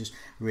well. So just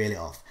reel it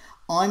off.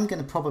 I'm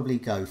going to probably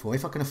go for,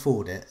 if I can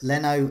afford it,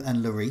 Leno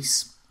and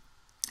Lloris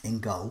in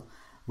goal,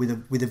 with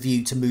a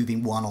view to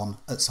moving one on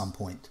at some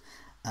point.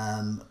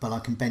 But I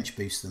can bench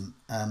boost them.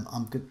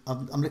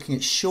 I'm looking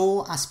at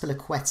Shaw,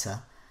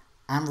 Azpilicueta,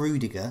 and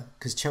Rudiger,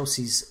 because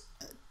Chelsea's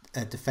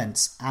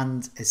defence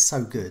is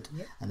so good,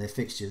 and their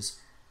fixtures.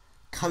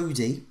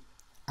 Cody.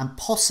 And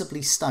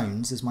possibly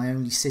Stones as my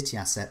only City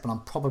asset, but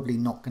I'm probably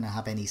not going to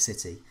have any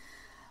City.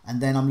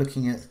 And then I'm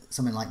looking at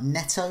something like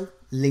Neto,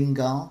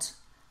 Lingard,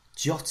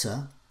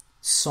 Jota,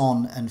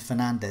 Son and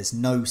Fernandes,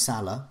 no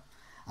Salah.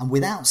 And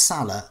without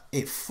Salah,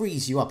 it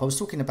frees you up. I was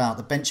talking about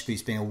the bench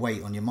boost being a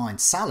weight on your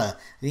mind. Salah,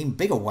 an even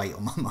bigger weight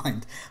on my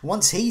mind.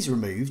 Once he's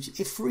removed,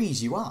 it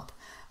frees you up.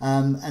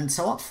 And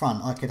so up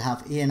front, I could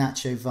have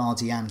Iheanacho,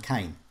 Vardy and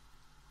Kane.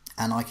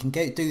 And I can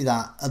do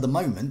that at the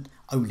moment,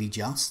 only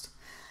just.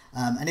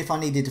 And if I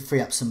needed to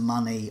free up some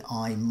money,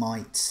 I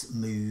might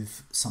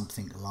move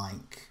something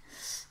like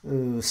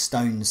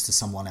Stones to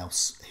someone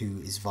else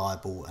who is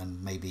viable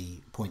and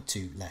maybe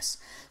 0.2 less.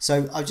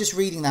 So I'm just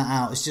reading that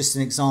out as just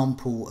an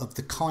example of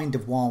the kind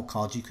of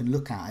wildcard you can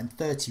look at in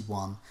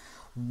 31.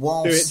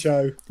 Whilst, do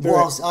it,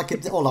 Joe. I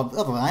could,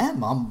 I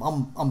am.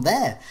 I'm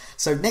there.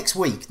 So next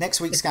week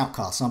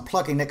Scoutcast. So I'm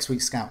plugging next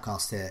week's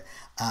Scoutcast here.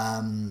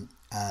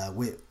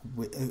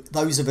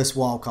 Those of us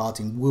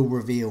wildcarding will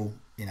reveal.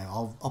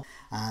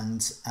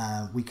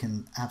 We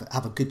can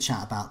have a good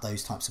chat about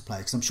those types of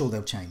players, because I'm sure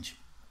they'll change.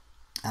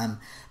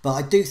 But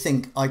I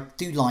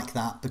do like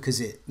that,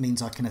 because it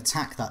means I can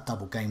attack that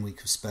double game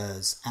week of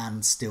Spurs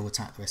and still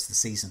attack the rest of the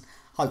season,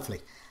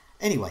 hopefully.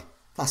 Anyway,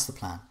 that's the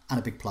plan, and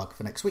a big plug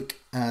for next week.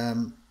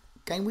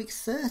 Game week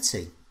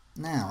 30.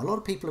 Now, a lot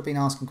of people have been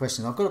asking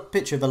questions. I've got a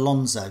picture of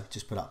Alonso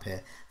just put up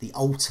here, the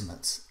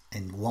ultimate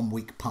in 1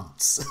 week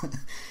punts.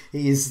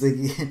 He is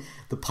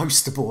the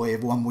poster boy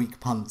of 1 week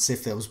punts,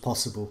 if it was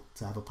possible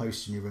to have a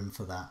poster in your room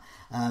for that.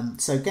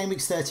 So game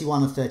weeks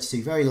 31 and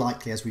 32, very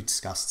likely, as we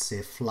discussed, to see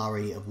a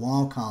flurry of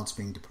wildcards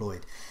being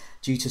deployed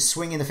due to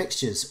swing in the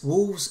fixtures.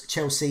 Wolves,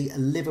 Chelsea,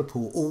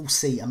 Liverpool all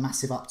see a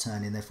massive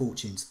upturn in their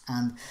fortunes,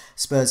 and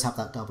Spurs have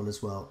that double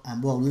as well.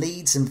 And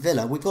Leeds and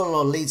Villa, we've got a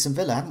lot of Leeds and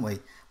Villa, haven't we?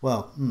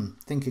 Well,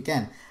 think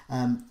again.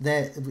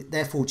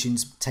 Their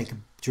fortunes take a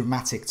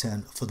dramatic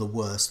turn for the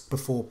worst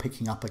before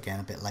picking up again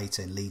a bit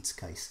later in Leeds'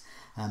 case.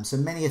 So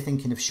many are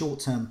thinking of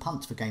short-term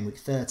punts for game week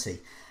 30,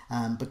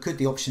 but could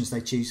the options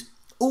they choose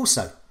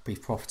also be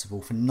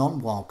profitable for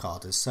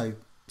non-wildcarders, so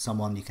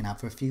someone you can have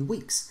for a few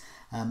weeks?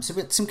 So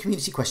we've got some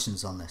community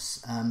questions on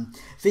this.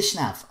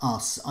 Vishnav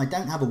asks, I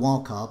don't have a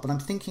wildcard, but I'm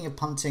thinking of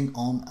punting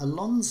on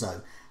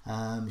Alonso.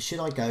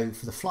 Should I go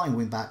for the flying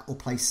wingback or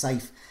play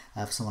safe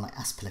for someone like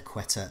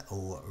Azpilicueta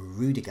or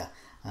Rudiger?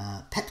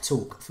 Pep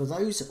talk for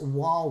those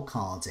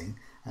wildcarding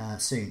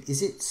soon.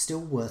 Is it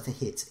still worth a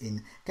hit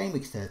in game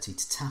week 30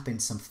 to tap in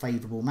some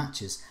favourable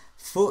matches?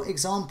 For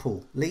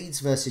example, Leeds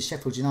versus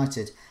Sheffield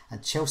United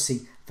and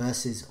Chelsea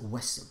versus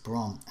West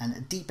Brom.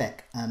 And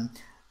Deepak,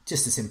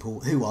 just as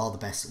simple, who are the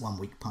best 1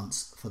 week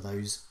punts for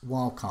those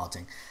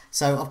wildcarding?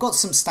 So I've got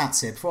some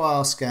stats here before I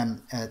ask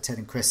Ted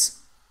and Chris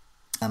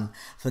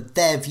for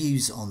their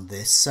views on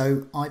this.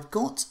 So I've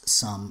got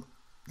some,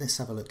 let's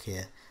have a look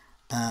here.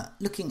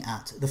 Looking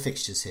at the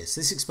fixtures here,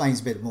 so this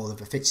explains a bit more of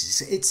the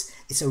fixtures.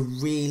 It's a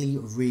really,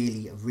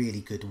 really,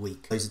 really good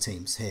week. Those are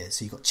teams here.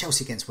 So you've got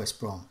Chelsea against West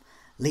Brom,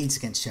 Leeds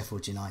against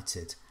Sheffield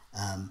United.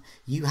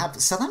 You have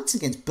Southampton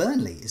against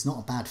Burnley, is not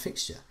a bad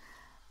fixture.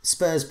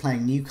 Spurs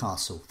playing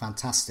Newcastle,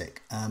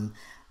 fantastic. And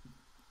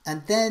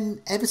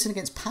then Everton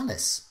against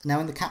Palace. Now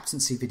in the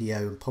captaincy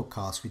video and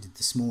podcast we did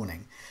this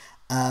morning,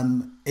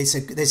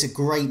 there's a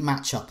great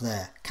matchup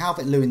there.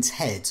 Calvert-Lewin's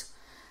head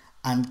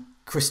and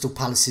Crystal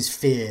Palace's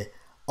fear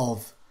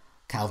of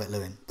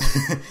Calvert-Lewin.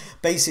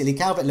 Basically,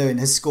 Calvert-Lewin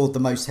has scored the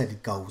most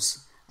headed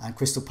goals and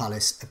Crystal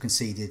Palace have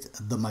conceded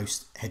the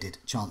most headed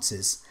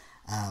chances.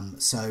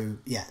 So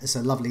yeah, it's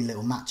a lovely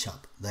little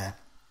matchup there.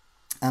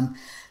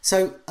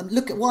 So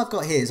look at what I've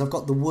got here. I've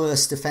got the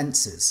worst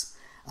defences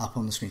up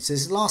on the screen. So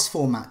this is the last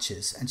 4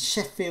 matches, and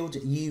Sheffield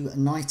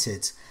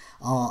United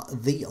are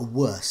the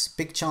worst.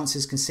 Big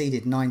chances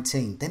conceded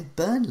 19. Then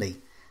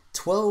Burnley,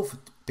 12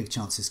 big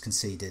chances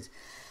conceded.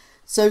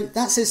 So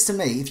that says to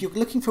me, if you're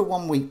looking for a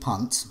 1 week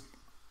punt,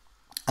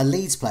 a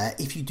Leeds player,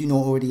 if you do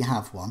not already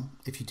have one,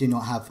 if you do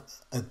not have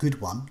a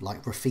good one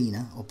like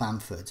Raphinha or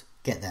Bamford,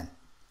 get them.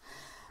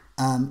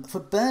 For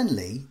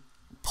Burnley,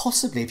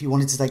 possibly if you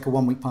wanted to take a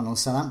 1 week punt on a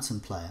Southampton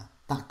player,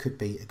 that could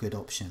be a good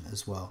option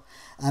as well.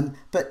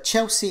 But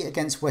Chelsea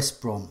against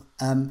West Brom.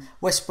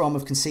 West Brom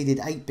have conceded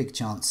 8 big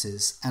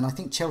chances, and I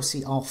think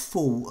Chelsea are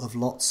full of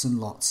lots and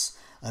lots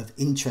of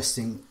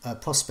interesting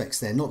prospects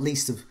there, not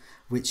least of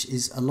which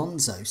is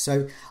Alonso.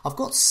 So I've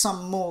got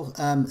some more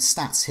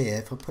stats here,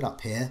 if I put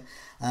up here.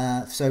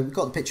 So we've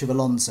got the picture of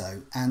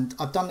Alonso, and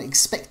I've done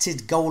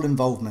expected goal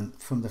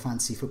involvement from the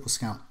Fantasy Football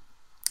Scout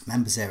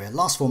members area.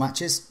 Last 4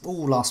 matches,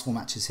 all last 4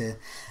 matches here.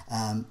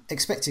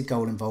 Expected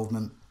goal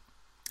involvement.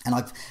 And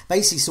I've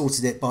basically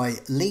sorted it by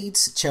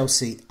Leeds,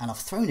 Chelsea, and I've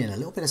thrown in a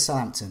little bit of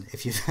Southampton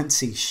if you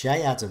fancy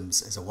Che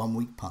Adams as a 1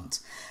 week punt.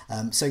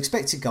 So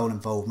expected goal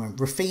involvement.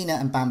 Raphinha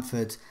and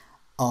Bamford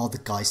are the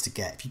guys to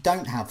get. If you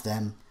don't have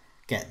them,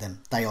 get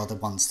them. They are the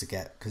ones to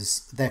get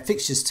because their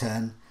fixtures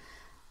turn.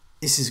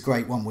 This is a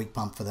great 1 week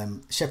punt for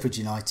them. Sheffield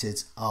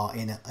United are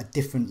in a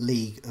different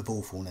league of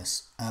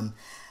awfulness.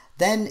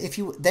 Then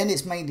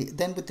it's mainly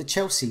with the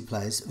Chelsea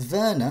players,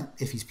 Werner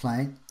if he's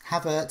playing,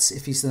 Havertz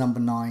if he's the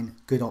number 9,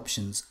 good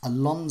options.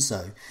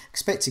 Alonso,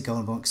 expected goal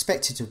involvement,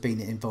 expected to have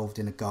been involved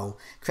in a goal,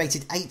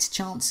 created 8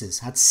 chances,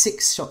 had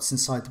 6 shots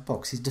inside the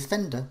box. He's a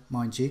defender,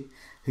 mind you,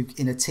 who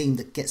in a team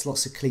that gets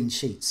lots of clean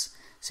sheets.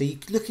 So you're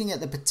looking at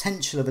the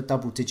potential of a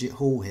double-digit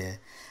haul here,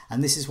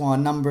 and this is why a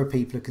number of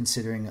people are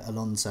considering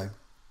Alonso.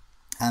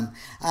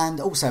 And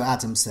also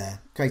Adams there,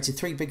 created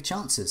 3 big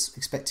chances,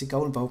 expected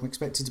goal involvement,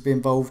 expected to be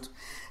involved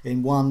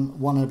in one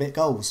and a bit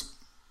goals.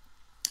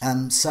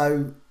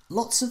 So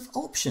lots of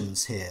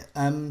options here.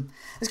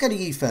 Let's go to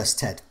you first,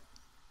 Ted.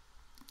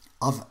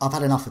 I've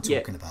had enough of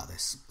talking about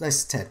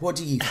this. Ted, what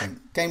do you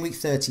think? Game week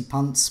 30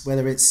 punts,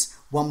 whether it's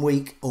 1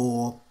 week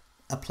or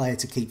a player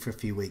to keep for a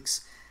few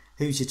weeks.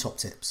 Who's your top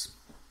tips?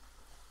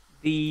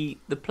 The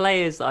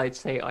players I'd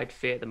say I'd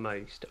fear the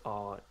most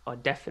are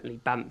definitely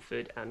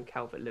Bamford and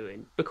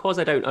Calvert-Lewin, because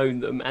I don't own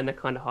them and they're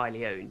kind of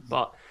highly owned.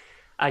 But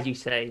as you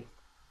say,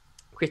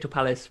 Crystal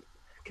Palace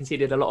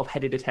conceded a lot of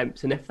headed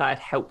attempts, and if that had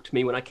helped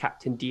me when I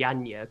captained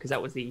Diagne, because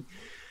that was the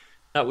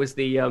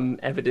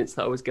evidence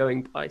that I was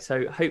going by.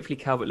 So hopefully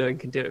Calvert-Lewin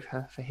can do it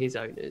for his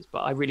owners.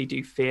 But I really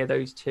do fear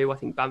those two. I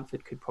think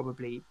Bamford's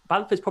probably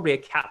a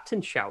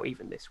captain shout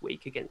even this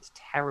week against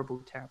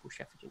terrible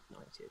Sheffield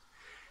United.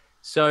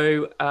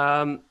 So,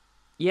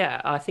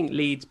 I think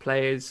Leeds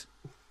players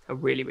are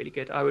really, really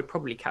good. I would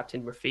probably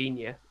captain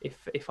Raphinha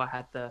if I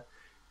had the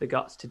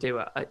guts to do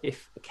it.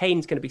 If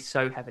Kane's going to be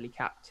so heavily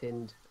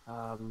captained,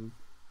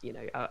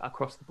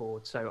 across the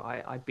board. So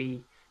I'd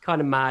be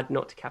kind of mad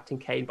not to captain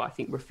Kane, but I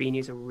think Raphinha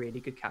is a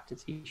really good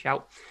captaincy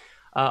shout.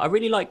 I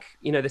really like,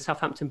 the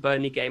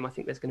Southampton-Burnley game. I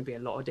think there's going to be a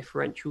lot of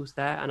differentials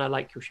there. And I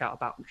like your shout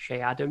about Che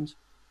Adams.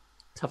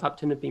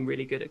 Southampton have been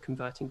really good at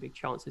converting big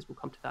chances. We'll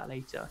come to that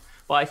later.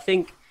 But I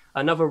think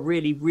another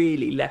really,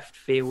 really left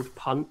field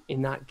punt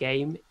in that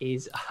game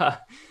is,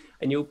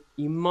 and you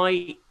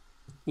might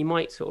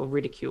sort of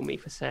ridicule me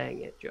for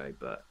saying it, Joe,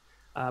 but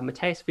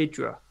Matthias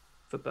Vydra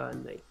for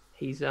Burnley.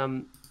 He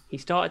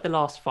started the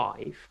last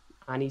 5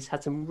 and he's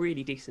had some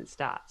really decent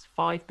stats.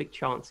 5 big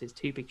chances,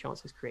 2 big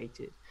chances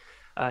created,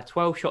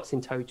 12 shots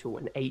in total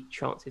and 8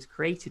 chances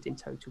created in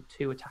total,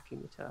 2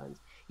 attacking returns.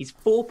 He's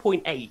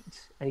 4.8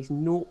 and he's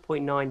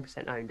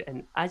 0.9% owned.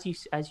 And as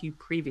you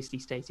previously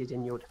stated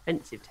in your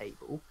defensive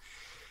table,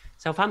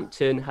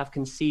 Southampton have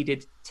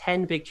conceded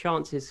 10 big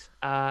chances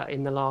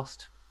in the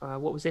last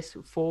last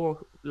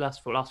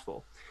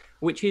four,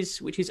 which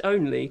is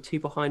only 2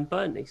 behind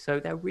Burnley. So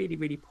they're really,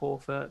 really poor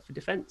for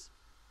defence.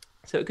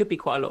 So it could be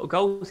quite a lot of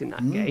goals in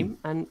that game.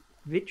 And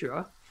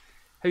Vydra,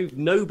 who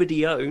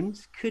nobody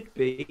owns, could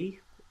be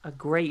a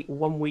great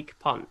 1 week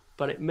punt,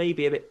 but it may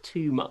be a bit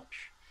too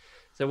much.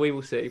 So we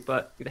will see,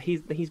 but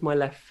he's my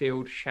left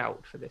field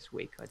shout for this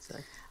week, I'd say.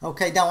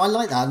 Okay, now I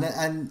like that,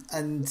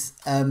 and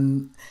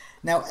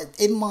now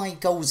in my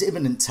goals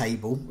imminent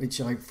table, which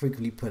I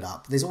frequently put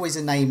up, there's always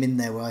a name in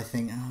there where I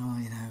think,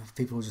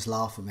 people will just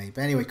laugh at me.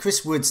 But anyway,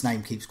 Chris Wood's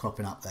name keeps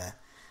cropping up there,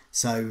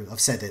 so I've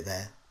said it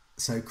there.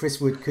 So Chris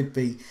Wood could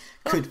be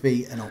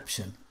an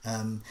option.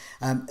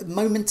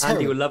 Momentarily,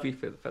 Andy will love you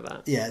for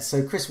that. Yeah,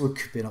 so Chris Wood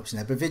could be an option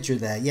there, but Vydra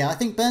there. Yeah, I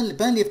think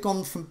Burnley have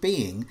gone from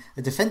being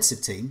a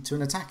defensive team to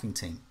an attacking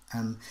team.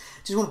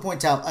 Just want to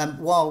point out,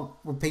 while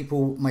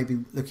people may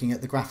be looking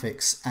at the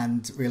graphics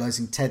and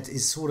realising Ted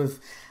is sort of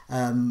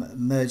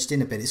merged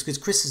in a bit, it's because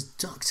Chris has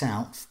ducked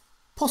out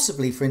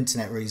possibly for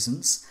internet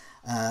reasons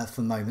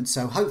for the moment.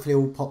 So hopefully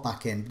we'll pop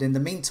back in. But in the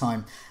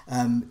meantime,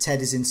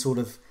 Ted is in sort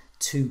of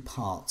 2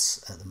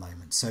 parts at the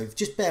moment. So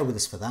just bear with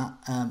us for that.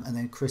 And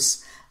then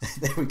Chris,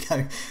 there we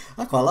go.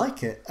 I quite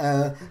like it.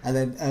 And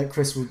then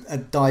Chris will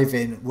dive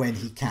in when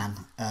he can.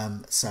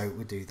 So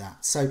we'll do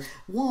that. So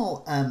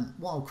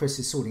while Chris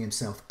is sorting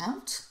himself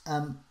out,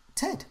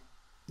 Ted,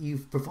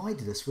 you've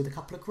provided us with a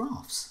couple of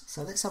graphs.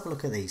 So let's have a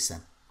look at these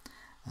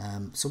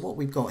then. So what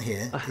we've got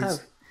here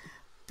is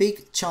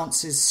big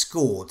chances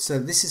scored. So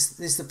this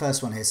is the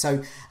first one here.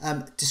 So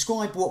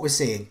describe what we're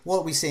seeing. What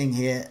are we seeing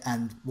here,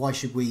 and why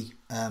should we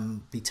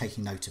be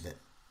taking note of it?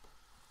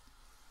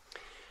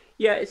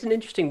 Yeah, it's an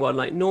interesting one.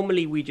 Like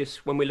normally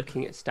when we're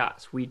looking at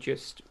stats, we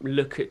just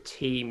look at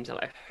teams,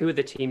 like who are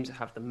the teams that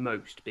have the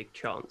most big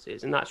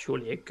chances, and that's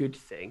surely a good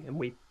thing. And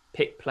we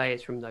pick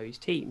players from those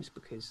teams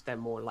because they're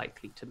more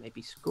likely to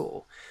maybe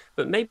score.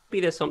 But maybe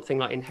there's something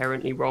like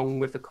inherently wrong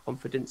with the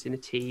confidence in a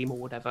team or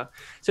whatever.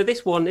 So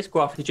this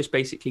graph is just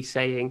basically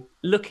saying,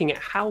 looking at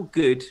how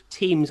good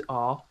teams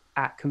are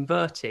at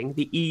converting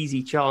the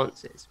easy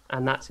chances,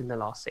 and that's in the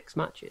last 6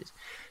 matches.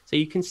 So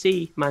you can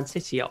see Man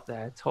City up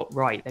there, top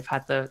right. They've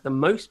had the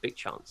most big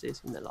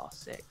chances in the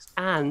last 6,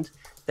 and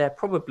they're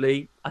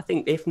probably, I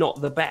think, if not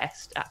the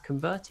best at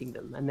converting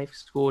them, and they've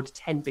scored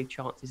 10 big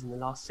chances in the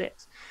last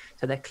 6.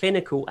 So they're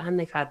clinical, and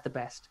they've had the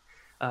best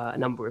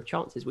number of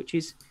chances, which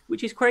is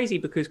crazy,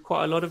 because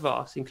quite a lot of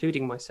us,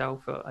 including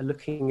myself, are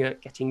looking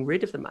at getting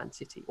rid of the Man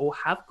City, or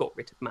have got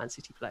rid of Man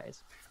City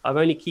players. I'm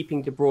only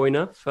keeping De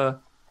Bruyne for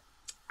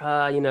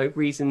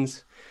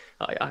reasons.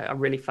 I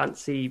really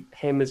fancy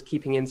him as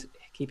keeping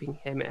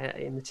him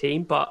in the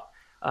team, but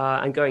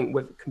and going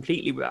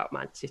completely without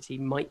Man City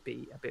might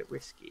be a bit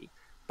risky.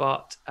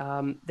 But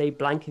they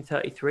blank in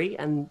 33,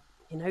 and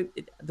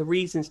the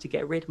reasons to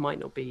get rid might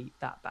not be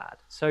that bad.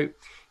 So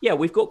yeah,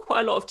 we've got quite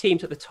a lot of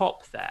teams at the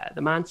top there: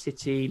 the Man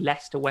City,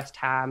 Leicester, West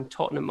Ham,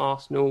 Tottenham,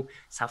 Arsenal,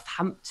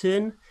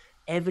 Southampton,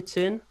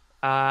 Everton,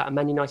 and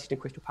Man United and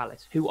Crystal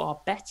Palace, who are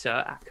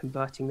better at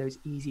converting those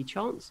easy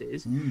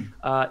chances,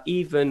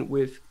 even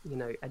with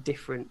a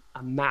different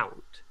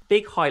amount.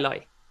 Big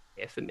highlight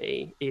here for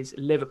me is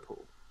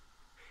Liverpool.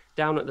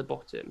 Down at the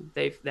bottom,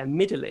 they're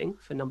middling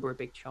for number of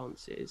big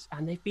chances,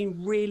 and they've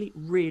been really,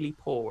 really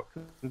poor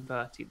at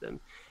converting them,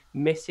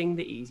 missing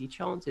the easy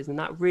chances, and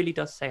that really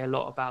does say a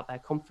lot about their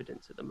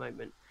confidence at the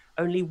moment.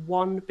 Only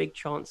 1 big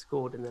chance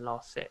scored in the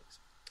last 6.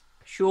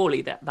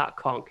 Surely that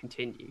can't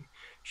continue.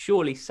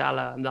 Surely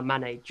Salah and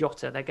Mane,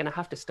 Jota, they're going to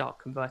have to start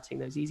converting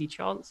those easy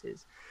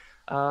chances,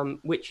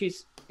 which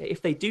is,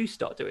 if they do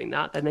start doing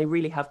that, then they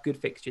really have good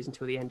fixtures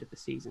until the end of the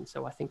season.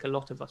 So I think a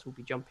lot of us will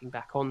be jumping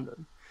back on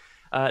them.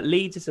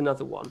 Leeds is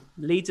another one.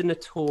 Leeds are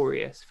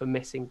notorious for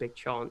missing big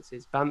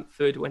chances.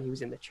 Bamford, when he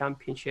was in the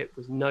Championship,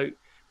 was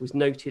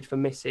noted for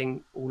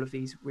missing all of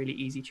these really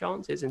easy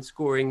chances and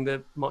scoring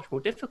the much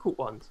more difficult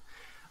ones.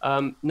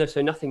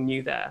 So nothing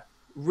new there.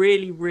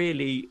 Really,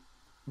 really,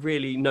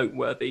 really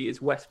noteworthy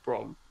is West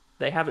Brom.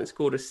 They haven't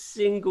scored a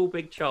single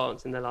big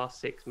chance in the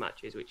last 6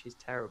 matches, which is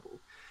terrible.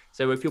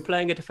 So if you're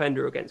playing a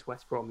defender against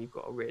West Brom, you've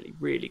got a really,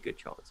 really good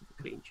chance of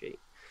a clean sheet.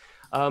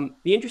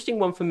 The interesting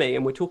one for me,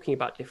 and we're talking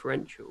about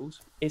differentials,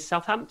 is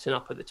Southampton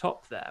up at the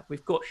top there.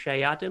 We've got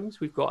Shea Adams.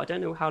 I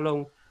don't know how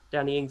long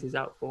Danny Ings is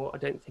out for. I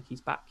don't think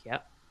he's back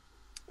yet.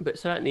 But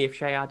certainly if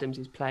Shea Adams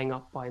is playing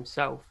up by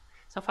himself,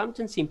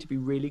 Southampton seem to be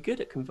really good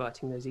at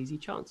converting those easy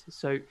chances.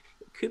 So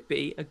it could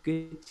be a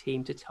good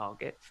team to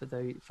target for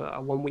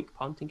a 1-week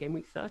punt in game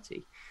week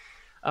 30.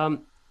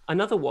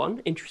 Another one,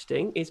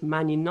 interesting, is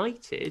Man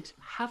United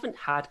haven't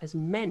had as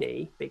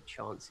many big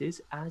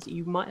chances as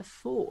you might have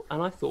thought.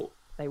 And I thought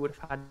they would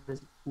have had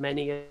as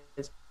many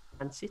as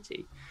Man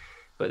City.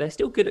 But they're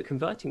still good at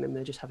converting them.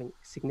 They're just having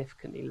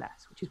significantly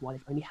less, which is why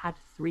they've only had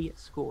 3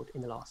 scored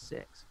in the last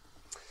 6.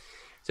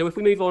 So if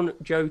we move on,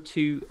 Joe,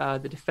 to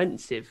the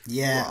defensive.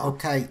 Yeah, graph.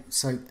 okay.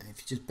 So if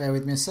you just bear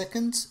with me a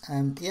second.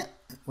 Yeah,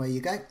 where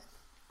you go.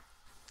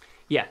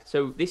 Yeah,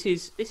 so this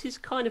is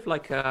kind of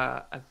like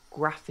a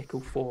graphical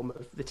form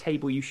of the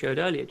table you showed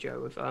earlier,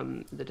 Joe, of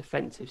the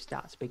defensive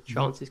stats. Big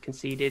chances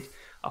conceded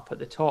up at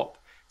the top,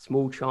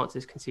 small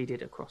chances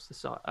conceded across the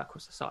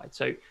side.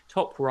 So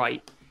top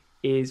right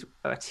is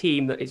a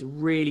team that is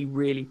really,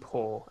 really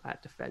poor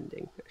at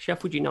defending.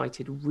 Sheffield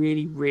United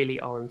really, really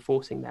are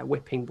enforcing their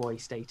whipping boy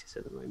status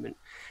at the moment.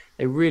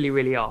 They really,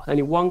 really are.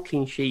 Only 1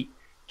 clean sheet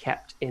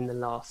kept in the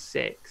last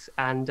 6.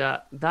 And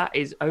that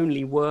is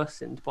only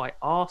worsened by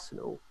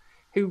Arsenal,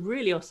 who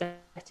really are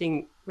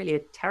setting really a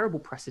terrible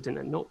precedent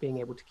at not being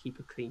able to keep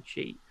a clean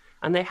sheet.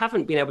 And they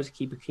haven't been able to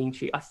keep a clean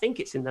sheet. I think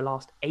it's in the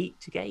last 8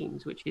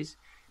 games, which is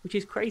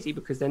crazy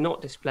because they're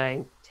not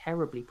displaying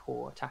terribly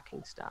poor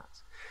attacking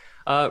stats.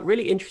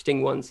 Really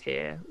interesting ones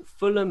here.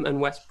 Fulham and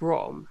West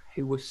Brom,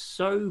 who were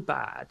so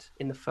bad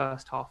in the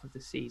first half of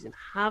the season,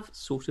 have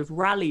sort of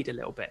rallied a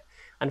little bit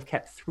and have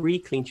kept 3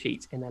 clean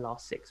sheets in their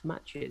last 6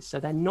 matches.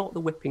 So they're not the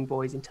whipping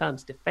boys in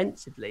terms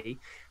defensively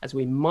as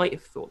we might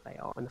have thought they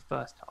are in the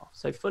first half.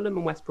 So Fulham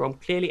and West Brom,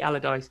 clearly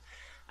Allardyce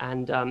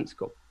and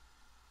Scott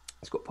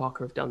Scott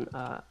Parker have done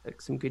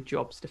some good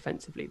jobs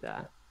defensively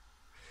there.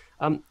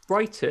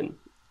 Brighton,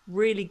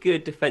 really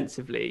good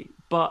defensively,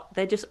 but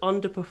they're just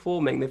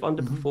underperforming. They've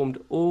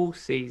underperformed all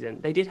season.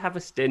 They did have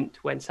a stint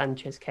when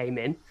Sanchez came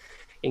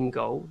in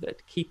goal,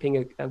 that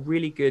keeping a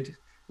really good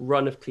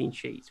run of clean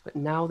sheets, but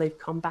now they've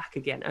come back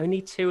again.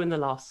 Only 2 in the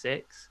last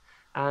 6,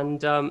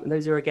 and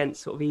those are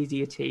against sort of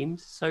easier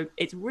teams. So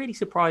it's really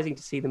surprising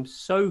to see them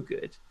so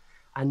good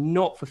and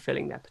not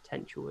fulfilling their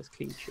potential as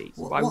clean sheets.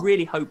 But I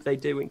really hope they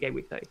do in game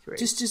week 33.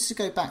 Just to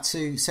go back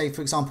to, say,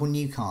 for example,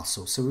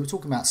 Newcastle. So we were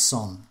talking about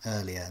Son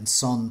earlier, and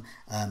Son,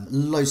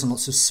 loads and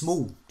lots of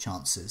small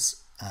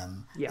chances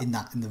in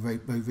the very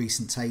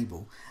recent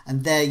table.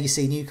 And there you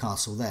see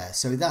Newcastle there.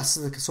 So that's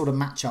the sort of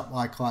matchup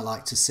I quite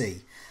like to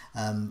see.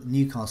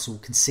 Newcastle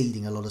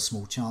conceding a lot of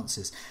small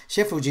chances.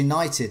 Sheffield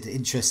United,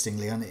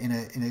 interestingly, in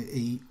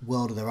a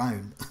world of their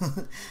own,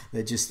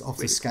 they're just off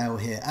the scale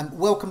here.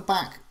 Welcome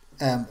back,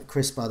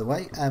 Chris. By the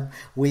way,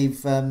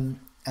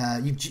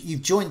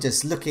 you've joined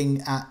us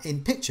looking at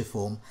in picture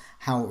form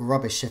how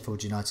rubbish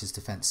Sheffield United's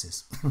defence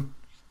is.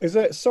 Is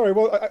that sorry?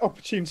 Well,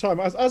 opportune time.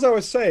 As I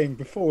was saying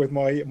before with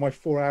my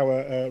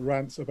 4-hour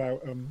rant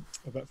about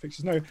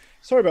fixtures. No,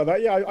 sorry about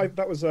that. Yeah,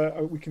 that was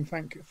we can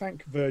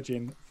thank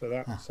Virgin for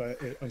that. So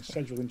a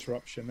scheduled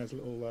interruption. There's a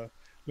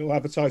little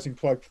advertising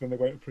plug for them they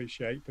won't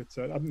appreciate, but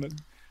I'm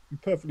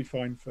perfectly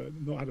fine for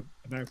not had an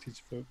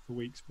outage for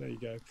weeks. But there you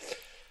go.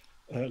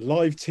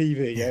 Live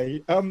TV.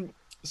 Yeah.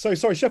 So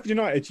sorry, Sheffield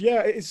United.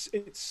 Yeah,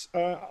 it's.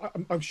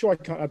 I'm sure I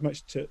can't add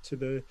much to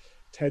the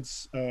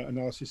Ted's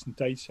analysis and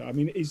data. I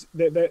mean,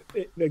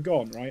 they're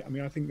gone, right? I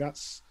mean, I think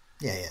that's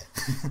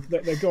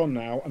they're gone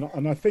now,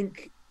 and I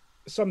think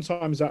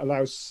sometimes that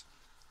allows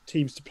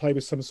teams to play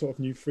with some sort of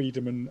new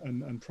freedom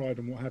and pride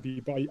and what have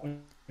you. But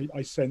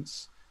I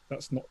sense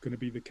that's not going to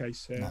be the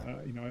case here.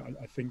 No.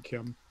 I think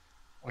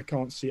I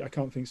can't see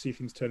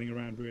things turning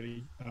around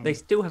really. They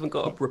still haven't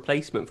got a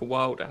replacement for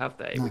Wilder, have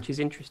they? No. Which is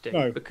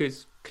interesting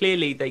because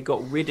clearly they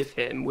got rid of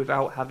him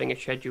without having a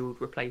scheduled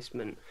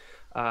replacement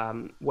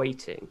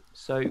waiting.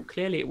 So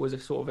clearly it was a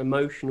sort of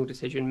emotional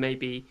decision.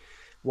 Maybe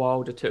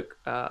Wilder took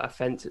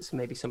offence at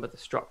maybe some of the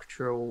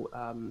structural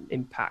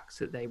impacts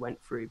that they went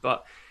through,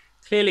 but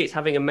clearly it's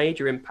having a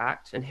major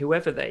impact, and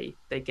whoever they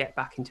get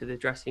back into the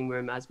dressing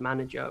room as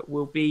manager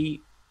will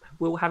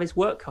have his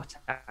work cut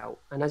out.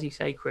 And as you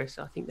say, Chris,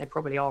 I think they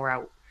probably are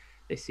out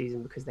this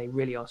season because they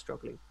really are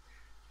struggling.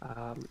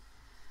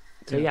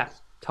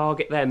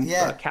 Target them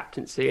for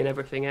captaincy and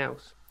everything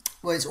else.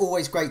 Well, it's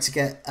always great to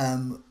get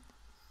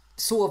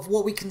sort of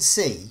what we can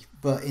see,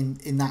 but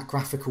in that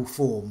graphical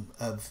form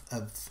of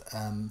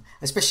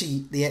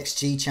especially the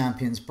XG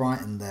champions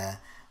Brighton there,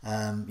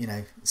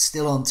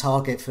 still on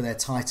target for their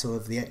title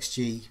of the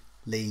XG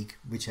League,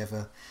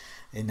 whichever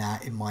in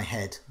my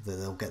head that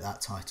they'll get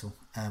that title.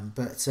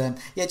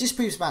 It just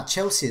proves about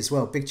Chelsea as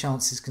well. Big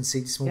chances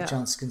conceded, small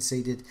chances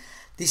conceded.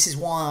 This is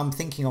why I'm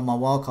thinking on my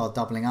wildcard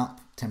doubling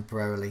up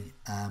temporarily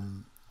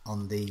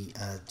on the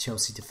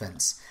Chelsea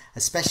defence,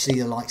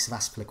 especially the likes of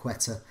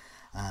Azpilicueta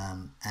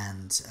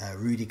and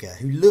Rudiger,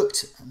 who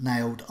looked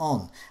nailed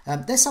on.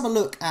 Let's have a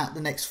look at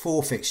the next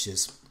 4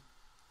 fixtures,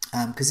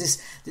 because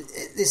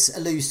this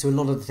alludes to a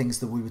lot of the things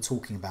that we were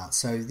talking about.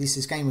 So this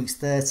is game weeks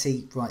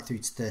 30 right through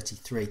to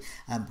 33.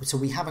 So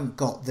we haven't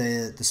got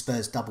the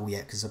Spurs double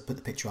yet, because I put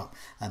the picture up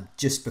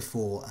just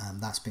before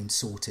that's been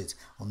sorted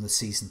on the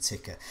season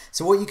ticker.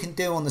 So what you can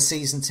do on the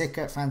season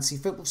ticker at Fantasy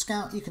Football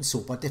Scout, you can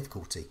sort by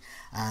difficulty,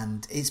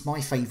 and it's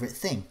my favourite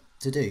thing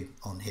to do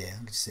on here. I'm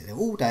going to sit there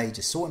all day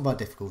just sorting by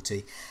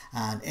difficulty,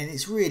 and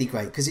it's really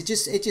great because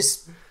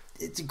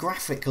it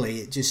graphically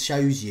it just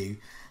shows you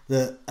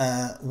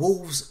that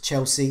Wolves,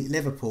 Chelsea,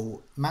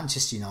 Liverpool,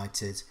 Manchester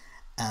United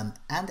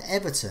and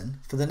Everton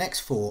for the next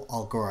 4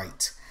 are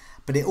great,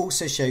 but it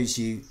also shows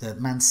you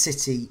that Man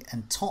City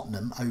and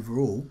Tottenham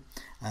overall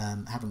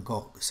haven't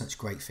got such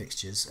great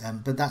fixtures,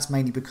 but that's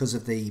mainly because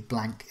of the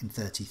blank in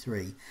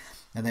 33.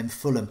 And then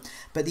Fulham.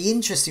 But the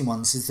interesting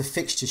ones is the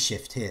fixture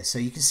shift here. So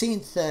you can see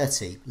in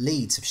 30,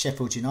 Leeds of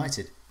Sheffield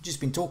United. We've just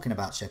been talking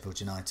about Sheffield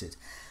United.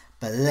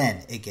 But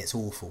then it gets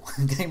awful.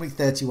 Game week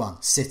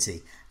 31,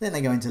 City. Then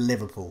they go into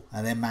Liverpool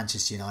and then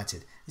Manchester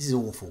United. This is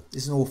awful.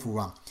 This is an awful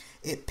run.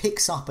 It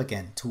picks up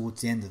again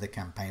towards the end of the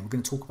campaign. We're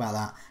going to talk about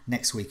that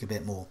next week a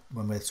bit more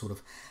when we're sort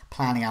of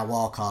planning our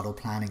wildcard or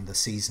planning the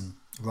season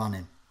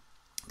running.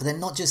 But then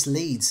not just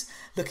Leeds,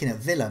 looking at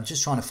Villa, I'm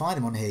just trying to find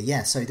them on here.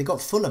 Yeah, so they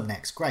got Fulham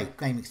next, great,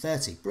 game week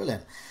 30,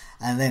 brilliant.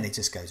 And then it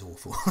just goes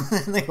awful.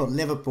 They got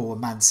Liverpool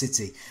and Man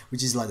City,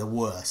 which is like the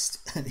worst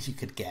you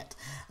could get.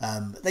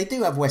 They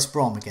do have West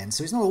Brom again,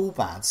 so it's not all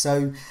bad.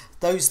 So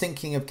those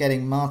thinking of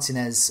getting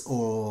Martinez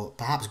or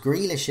perhaps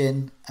Grealish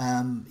in,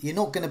 you're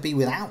not going to be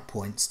without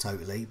points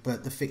totally,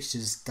 but the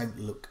fixtures don't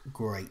look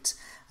great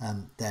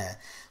there.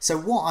 So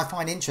what I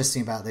find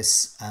interesting about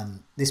this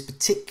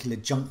particular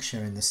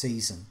juncture in the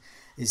season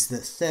is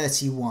that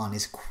 31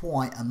 is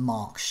quite a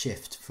marked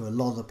shift for a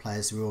lot of the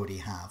players we already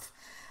have.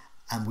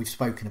 and we've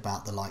spoken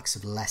about the likes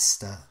of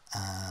Leicester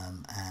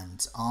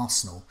and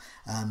Arsenal.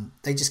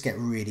 They just get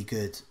really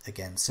good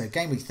again. So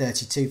game week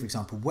 32, for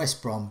example,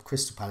 West Brom,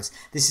 Crystal Palace.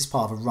 This is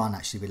part of a run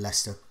actually with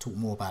Leicester. Talk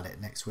more about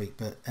it next week.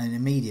 And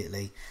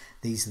immediately,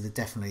 these are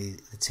definitely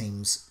the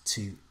teams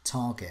to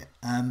target.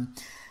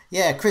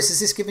 Yeah, Chris, has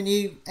this given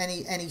you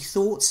any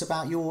thoughts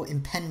about your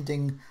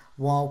impending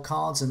wild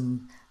cards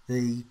and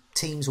the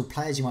teams or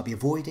players you might be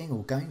avoiding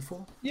or going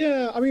for?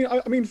 Yeah, I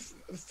mean,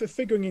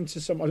 figuring into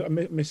some, I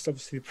missed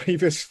obviously the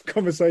previous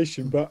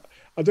conversation, but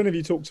I don't know if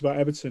you talked about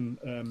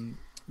Everton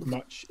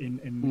much in.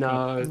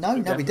 No,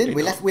 we didn't.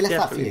 We left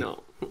that for you.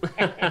 Not.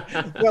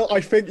 Well,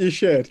 I think you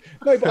should.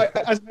 No, but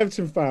as an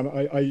Everton fan,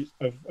 I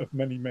of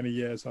many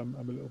years, I'm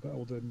a little bit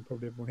older than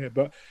probably everyone here,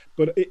 but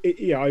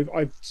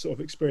I've sort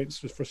of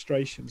experienced the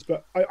frustrations.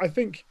 But I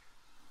think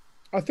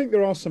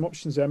there are some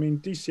options there. I mean,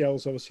 DCL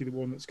is obviously the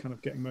one that's kind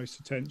of getting most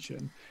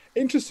attention.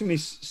 Interestingly,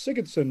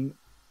 Sigurdsson,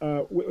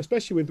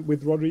 especially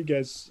with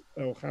Rodriguez,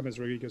 or James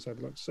Rodriguez, I'd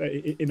like to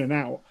say, in and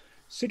out,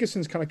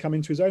 Sigurdsson's kind of come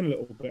into his own a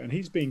little bit, and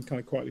he's been kind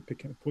of quietly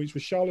picking up points.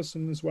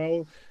 Richarlison as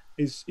well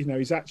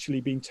he's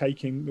actually been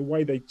taking the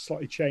way they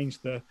slightly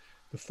changed the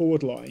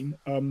forward line,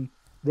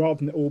 rather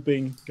than it all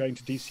going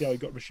to DCL.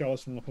 You've got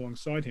Richarlison up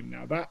alongside him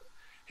now. That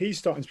he's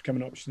starting to become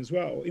an option as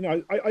well.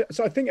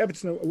 So I think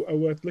Everton are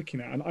worth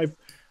looking at, and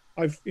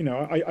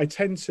I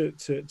tend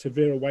to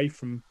veer away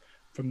from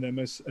them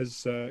as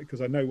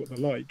because I know what they're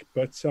like.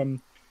 But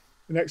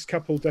the next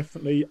couple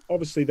definitely,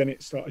 obviously, then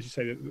it starts, as you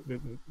say,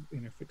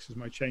 the fixtures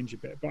may change a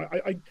bit. But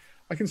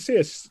I can see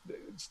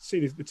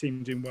the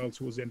team doing well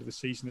towards the end of the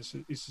season.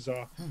 This is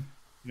our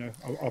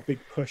our big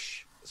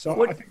push.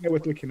 So I think they're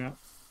worth looking at.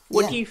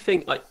 What do you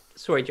think?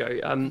 Sorry, Joe.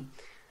 I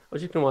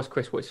was just going to ask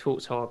Chris what his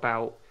thoughts are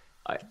about.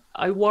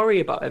 I worry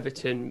about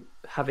Everton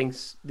having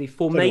the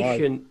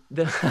formation,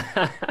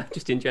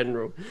 just in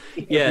general.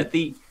 Yeah,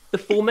 the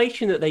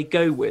formation that they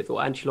go with,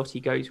 or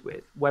Ancelotti goes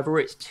with, whether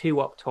it's two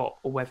up top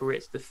or whether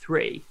it's the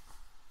three,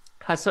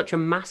 has such a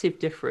massive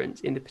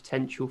difference in the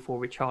potential for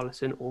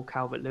Richarlison or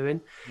Calvert-Lewin.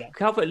 Yeah.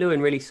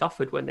 Calvert-Lewin really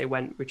suffered when they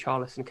went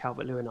Richarlison,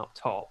 Calvert-Lewin up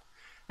top,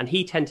 and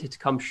he tended to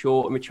come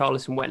short, and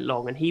Richarlison went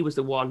long, and he was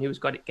the one who was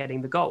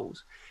getting the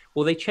goals.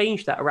 Well, they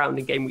changed that around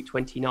in game week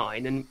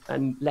 29,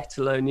 and let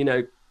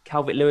alone,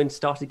 Calvert-Lewin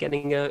started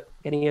getting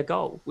a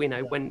goal,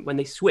 when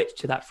they switched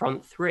to that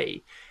front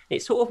three.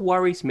 It sort of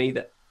worries me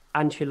that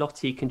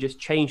Ancelotti can just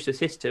change the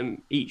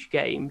system each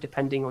game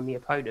depending on the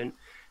opponent,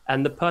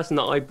 and the person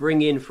that I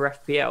bring in for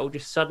FPL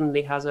just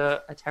suddenly has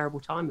a terrible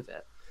time of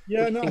it.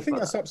 Yeah, no, I think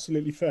that's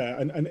absolutely fair,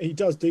 and he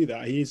does do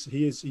that. He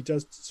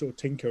does sort of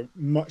tinker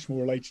much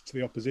more related to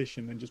the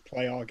opposition than just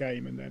play our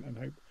game and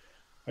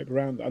hope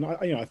around that. And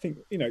I think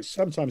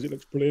sometimes it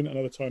looks brilliant, and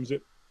other times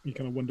you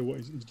kind of wonder what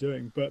he's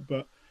doing.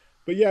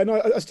 But yeah,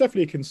 no, that's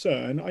definitely a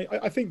concern.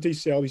 I think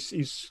DCL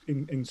he's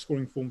in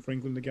scoring form for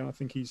England again. I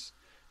think he's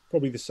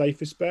probably the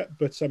safest bet.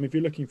 But if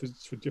you're looking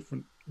for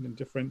different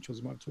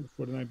differentials, I might talk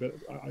before, I don't know, but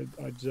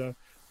I'd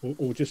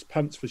or just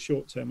punts for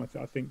short term.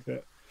 I think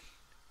that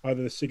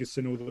either the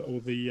Sigurdsson or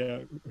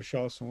the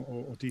Richarlison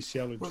or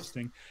DCL are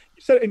interesting.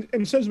 So in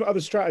terms of other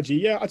strategy,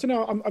 yeah, I don't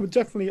know.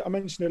 I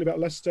mentioned earlier about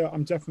Leicester.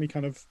 I'm definitely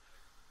kind of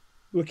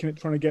looking at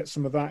trying to get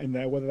some of that in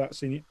there, whether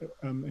that's in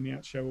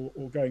Iheanacho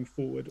or going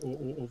forward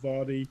or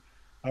Vardy.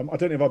 I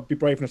don't know if I'd be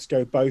brave enough to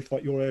go both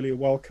like your earlier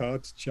wild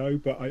cards, Joe,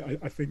 but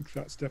I think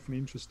that's definitely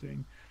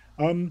interesting.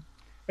 And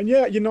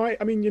yeah,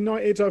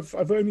 United,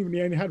 I've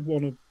only had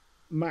one or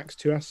max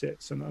two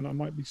assets, and I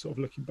might be sort of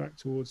looking back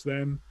towards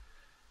them.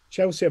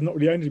 Chelsea, I've not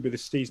really owned with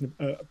this season,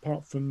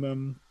 apart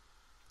from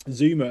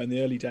Zuma in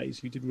the early days,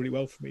 who did really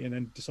well for me, and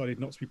then decided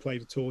not to be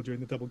played at all during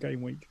the double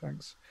game week.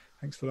 Thanks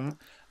for that.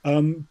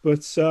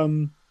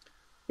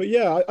 But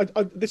yeah,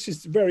 this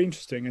is very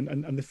interesting,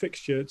 and the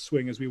fixture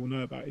swing, as we all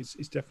know about, is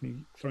definitely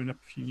throwing up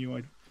a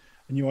few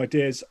new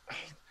ideas.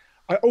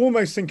 I'm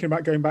almost thinking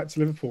about going back to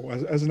Liverpool.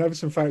 As an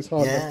Everton fan, it's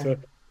hard enough to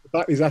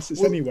back these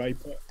assets anyway.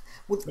 But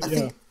I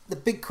think the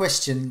big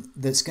question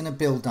that's going to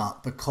build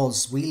up,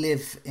 because we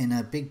live in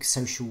a big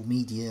social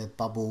media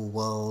bubble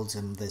world,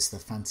 and there's the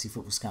Fantasy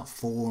Football Scout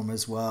forum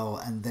as well,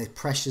 and the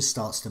pressure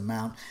starts to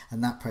mount,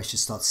 and that pressure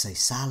starts to say,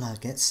 Salah,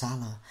 get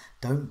Salah,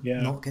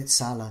 not get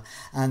Salah.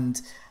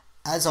 And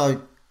as I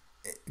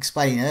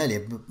explained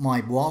earlier,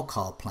 my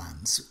wildcard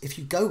plans, if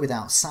you go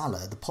without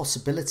Salah, the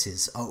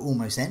possibilities are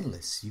almost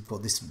endless. You've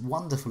got this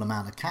wonderful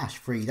amount of cash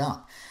freed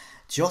up.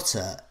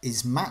 Jota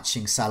is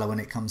matching Salah when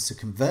it comes to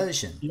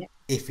conversion,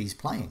 if he's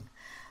playing.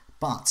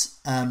 But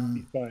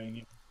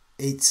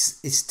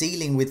it's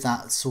dealing with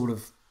that sort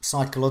of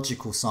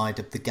psychological side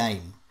of the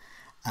game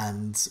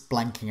and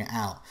blanking it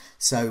out.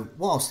 So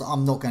whilst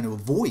I'm not going to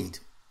avoid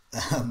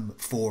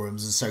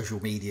forums and social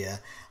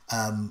media,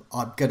 I'm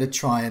going to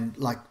try and,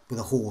 like with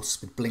a horse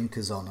with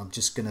blinkers on, I'm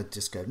just going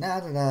to go,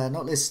 no,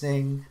 not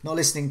listening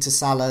to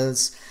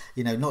Salah's,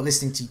 not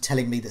listening to you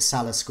telling me that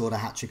Salah scored a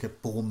hat-trick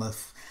at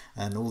Bournemouth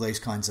and all those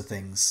kinds of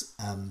things.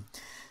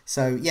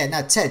 So, yeah,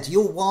 now, Ted,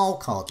 your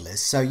wildcard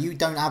list, so you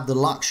don't have the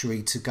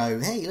luxury to go,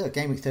 hey, look,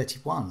 Game Week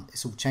 31,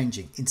 it's all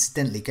changing.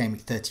 Incidentally, Game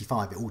Week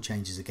 35, it all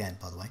changes again,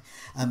 by the way.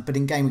 But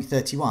in Game Week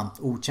 31, it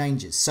all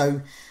changes.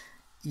 So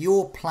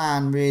your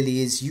plan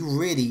really is, you're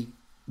really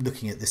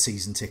looking at the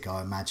season ticker,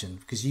 I imagine,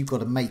 because you've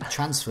got to make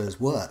transfers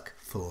work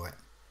for it.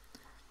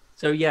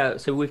 So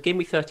with Game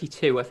Week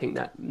 32, I think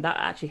that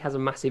actually has a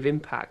massive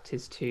impact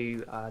as to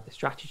the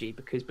strategy,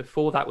 because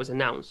before that was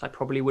announced, I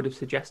probably would have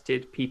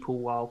suggested people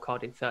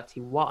wildcarding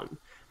 31.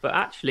 But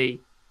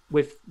actually,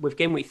 with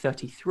Game Week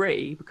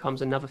 33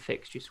 becomes another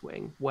fixture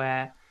swing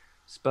where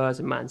Spurs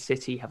and Man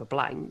City have a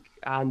blank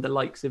and the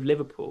likes of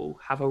Liverpool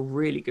have a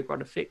really good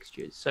run of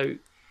fixtures. So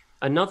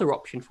another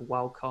option for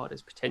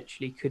wildcarders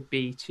potentially could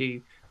be to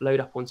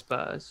load up on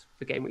Spurs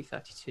for Game Week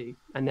 32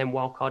 and then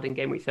wildcard in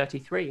Game Week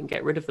 33 and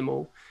get rid of them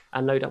all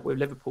and load up with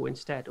Liverpool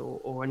instead,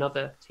 or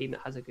another team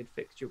that has a good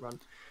fixture run.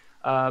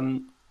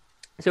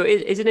 So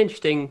it's an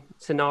interesting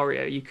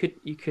scenario. You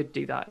could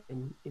do that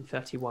in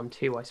 31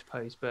 too, I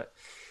suppose, but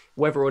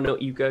whether or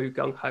not you go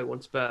gung-ho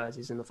on Spurs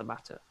is another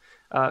matter.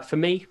 For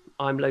me,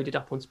 I'm loaded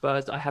up on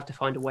Spurs. I have to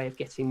find a way of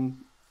getting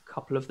a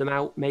couple of them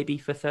out, maybe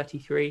for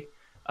 33.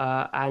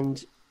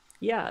 And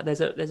yeah, there's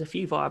a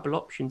few viable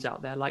options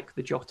out there, like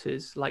the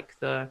Jotters, like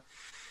the...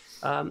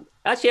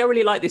 Actually, I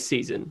really like this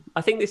season.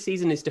 I think this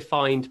season is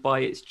defined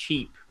by its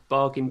cheap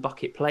bargain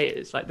bucket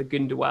players, like the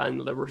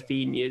Gundogan, the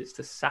Rafinhas,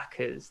 the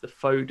Sakas, the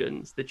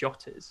Fodens, the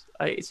Jotters.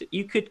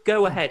 You could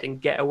go ahead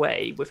and get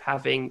away with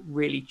having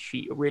really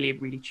cheap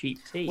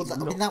teams.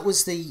 Well, that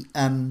was the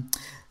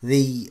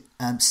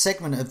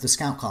segment of the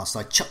Scoutcast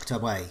I chucked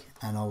away,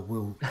 and I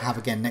will have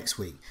again next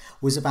week,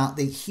 was about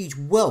the huge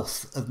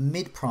wealth of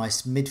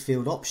mid-price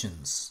midfield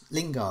options.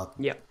 Lingard,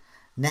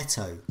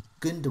 Neto,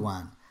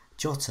 Gundogan,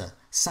 Jota,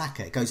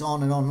 Saka. It goes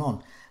on and on and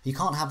on. You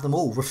can't have them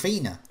all.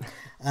 Rafinha.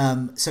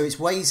 So it's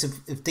ways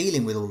of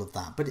dealing with all of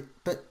that.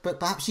 But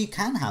perhaps you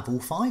can have all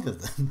five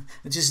of them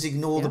and just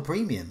ignore the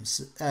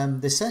premiums.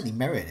 There's certainly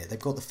merit in it. They've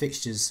got the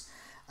fixtures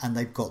and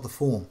they've got the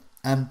form.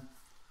 Round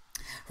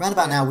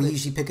about now, we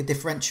usually pick a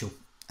differential.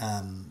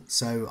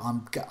 So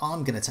I'm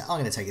going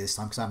to take it this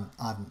time because I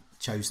haven't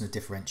chosen a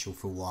differential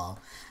for a while,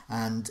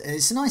 and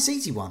it's a nice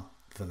easy one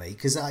for me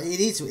because it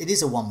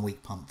is a 1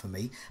 week punt for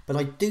me. But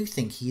I do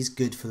think he is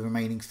good for the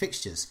remaining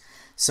fixtures.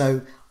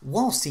 So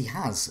whilst he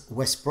has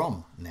West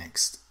Brom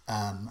next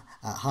at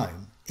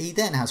home, he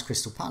then has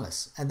Crystal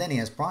Palace, and then he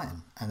has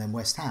Brighton, and then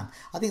West Ham.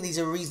 I think these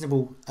are a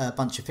reasonable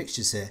bunch of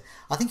fixtures here.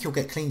 I think he'll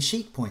get clean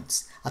sheet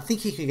points. I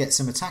think he could get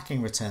some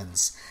attacking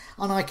returns,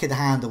 and I could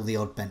handle the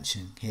odd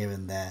benching here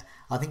and there.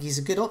 I think he's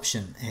a good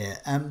option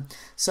here.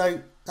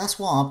 So that's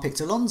why I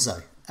picked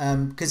Alonso.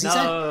 Because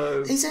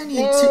he's only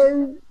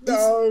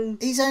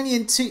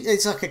in two.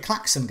 It's like a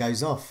klaxon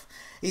goes off.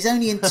 He's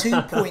only in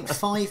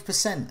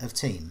 2.5% of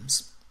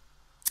teams.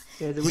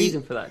 There's a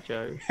reason for that,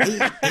 Joe.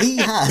 He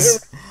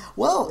has.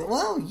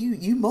 Well,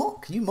 you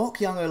mock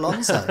young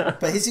Alonso,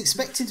 but he's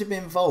expected to be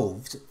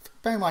involved.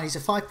 Bear in mind, he's a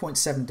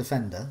 5.7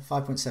 defender,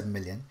 5.7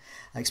 million.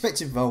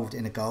 Expected involved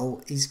in a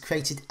goal. He's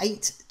created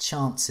 8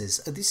 chances.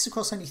 This is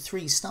across only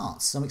 3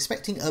 starts. So I'm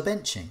expecting a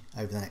benching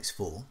over the next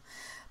 4.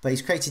 But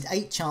he's created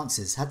 8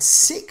 chances, had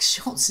 6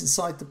 shots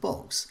inside the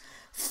box,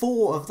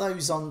 4 of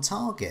those on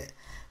target.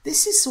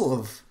 This is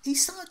he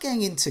started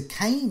getting into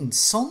Kane,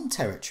 Son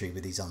territory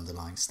with these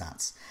underlying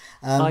stats.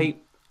 I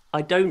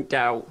don't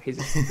doubt his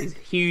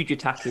huge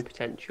attacking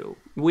potential.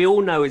 We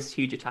all know his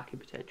huge attacking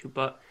potential,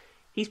 but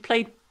he's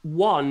played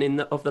 1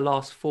 of the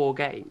last 4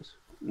 games.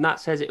 And that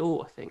says it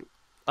all, I think.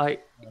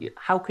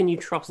 How can you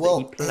trust that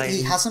he plays?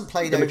 He hasn't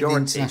played over the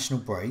international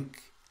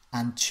break,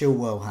 and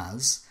Chilwell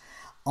has.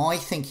 I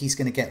think he's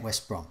going to get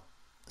West Brom.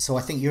 So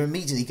I think you're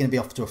immediately going to be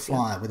off to a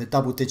flyer with a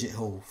double-digit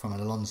haul from an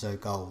Alonso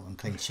goal and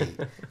clean sheet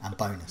and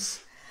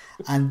bonus.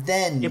 And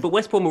then... Yeah, but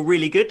West Brom are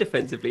really good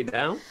defensively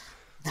now.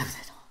 No, they're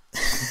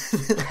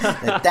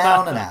not. They're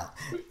down and out.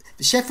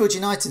 Sheffield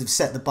United have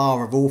set the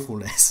bar of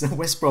awfulness.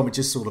 West Brom are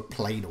just sort of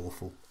plain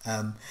awful.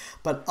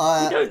 But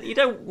you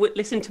don't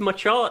listen to my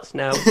charts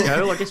now,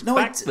 Joe. I just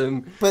back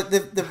them. But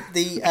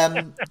the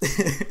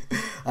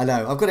I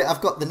know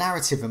I've got the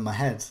narrative in my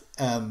head.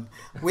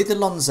 With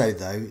Alonso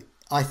though,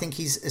 I think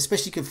he's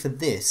especially good for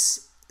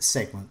this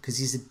segment because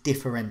he's a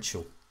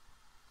differential.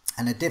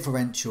 And a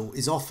differential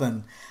is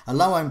often a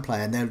low-owned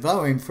player, and they're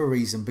low-owned for a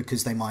reason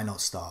because they might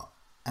not start.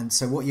 And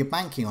so what you're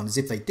banking on is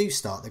if they do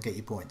start, they'll get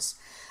you points.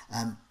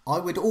 I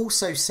would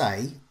also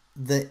say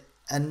that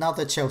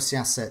another Chelsea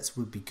assets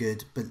would be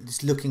good, but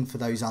just looking for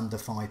those under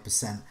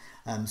 5%.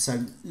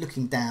 So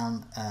looking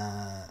down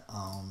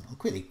I'll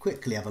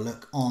quickly have a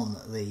look on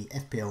the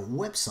FPL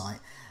website.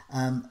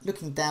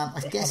 Looking down,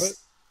 I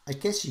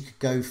guess you could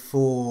go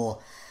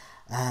for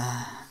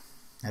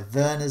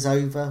Werner's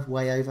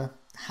way over.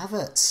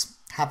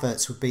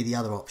 Havertz would be the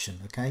other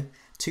option. Okay,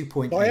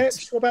 2.8.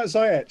 Ziyech, what about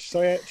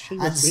Ziyech?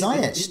 And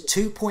Ziyech,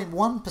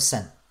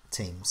 2.1%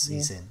 teams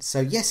he's in. So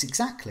yes,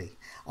 exactly.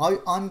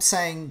 I'm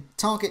saying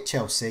target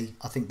Chelsea.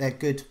 I think they're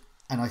good,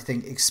 and I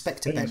think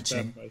expect a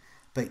benching.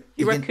 But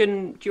do you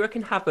reckon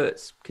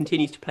Havertz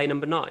continues to play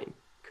number 9?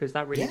 Because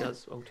that really Yeah.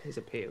 does alter his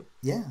appeal.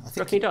 Yeah, I Do you think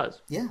reckon he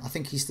does? Yeah, I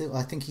think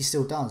he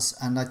still does,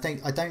 and I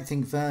don't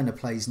think Werner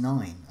plays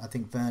 9. I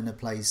think Werner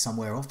plays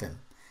somewhere off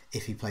him,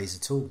 if he plays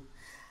at all.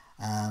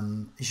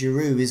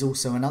 Giroud is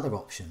also another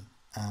option.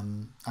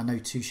 I know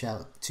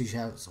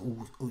Tuchel's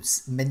all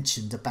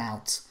mentioned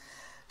about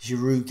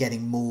Giroud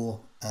getting more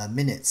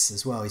minutes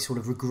as well. He sort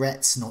of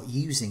regrets not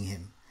using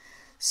him,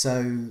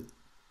 so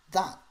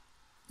that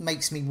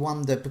makes me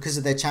wonder, because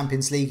of their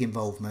Champions League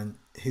involvement,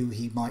 who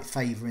he might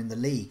favour in the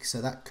league.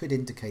 So that could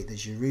indicate that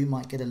Giroud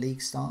might get a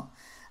league start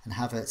and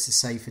Havertz is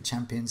safe for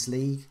Champions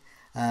League.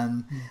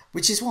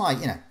 Which is why,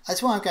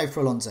 that's why I go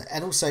for Alonso.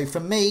 And also for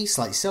me,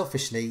 slightly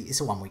selfishly,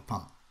 it's a 1 week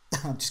punt.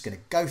 I'm just going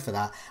to go for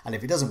that. And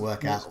if it doesn't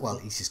work out, well,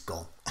 he's just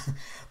gone.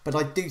 But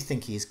I do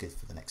think he is good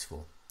for the next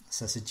 4.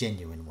 So it's a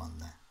genuine one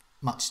there.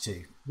 Much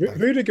too.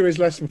 Rudiger is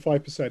less than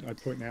 5%,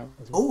 I'd point out.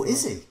 Oh,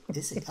 is he?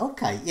 Is he?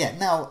 Okay, yeah.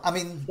 Now, I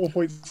mean,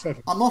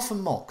 4.7. I'm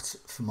often mocked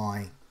for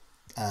my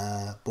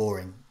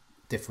boring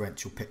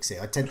differential picks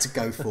here. I tend to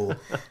go for...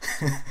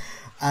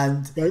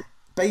 and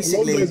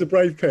basically... Alonso's a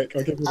brave pick,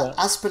 I'll give you that.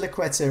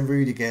 Azpilicueta and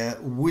Rudiger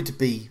would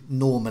be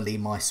normally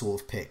my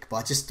sort of pick, but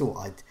I just thought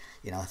I'd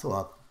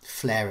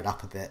flare it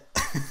up a bit.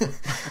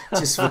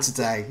 Just for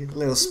today. A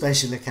little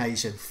special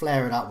occasion.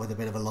 Flare it up with a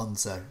bit of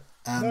Alonso.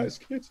 No, it's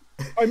good.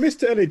 I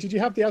missed it earlier. Did you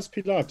have the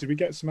Aspi love? Did we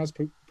get some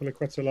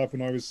Azpilicueta love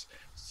when I was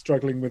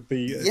struggling with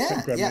the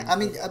yeah. I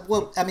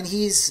mean,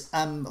 he's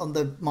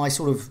on my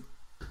sort of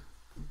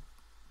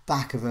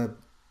back of a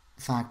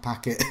fag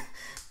packet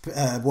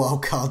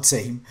wildcard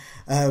team.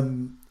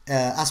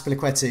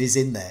 Azpilicueta is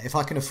in there. If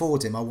I can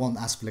afford him, I want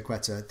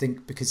Azpilicueta. I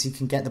think because he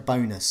can get the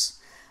bonus,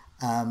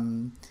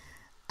 and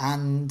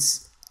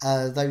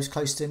those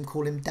close to him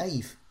call him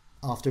Dave,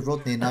 after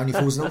Rodney and Only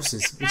Fools and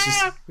Horses,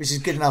 which is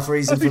good enough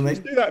reason for me.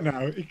 You can do that now.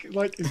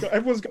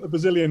 Everyone's got the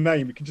Brazilian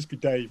name. It can just be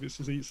Dave. It's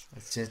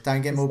just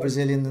don't get more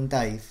Brazilian than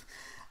Dave.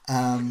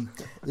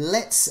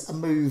 Let's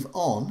move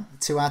on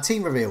to our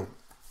team reveal.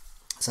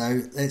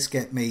 So let's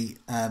get me...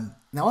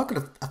 now I've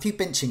got a few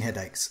benching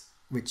headaches,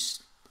 which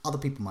other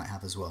people might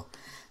have as well.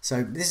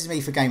 So this is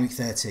me for game week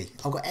 30.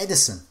 I've got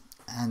Ederson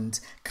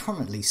and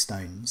currently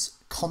Stones,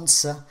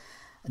 Konsa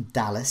and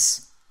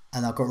Dallas.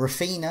 And I've got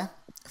Rafinha,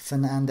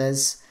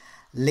 Fernandes,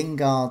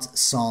 Lingard,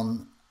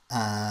 Son,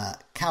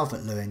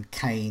 Calvert-Lewin,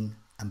 Kane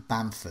and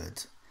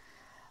Bamford.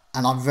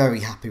 And I'm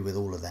very happy with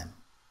all of them.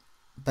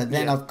 But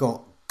then I've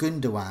got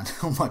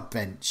Gundogan on my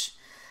bench,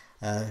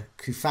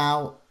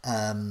 Kufau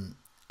and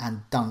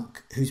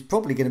Dunk, who's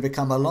probably going to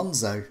become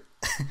Alonso.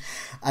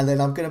 And then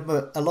I'm going to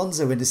put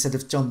Alonso in instead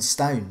of John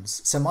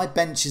Stones. So my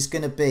bench is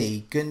going to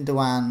be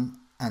Gundogan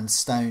and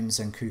Stones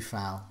and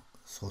Kufau,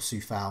 or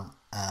Sufau.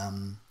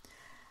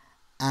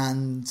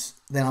 And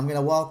then I'm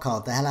going to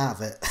wildcard the hell out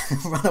of it,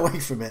 run away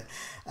from it.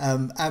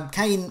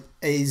 Kane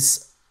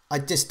is... I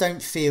just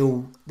don't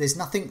feel... There's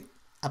nothing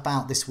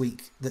about this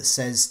week that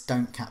says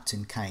don't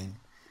captain Kane.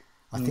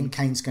 I think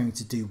Kane's going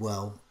to do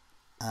well.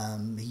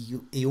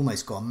 He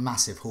almost got a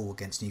massive haul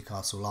against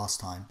Newcastle last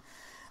time.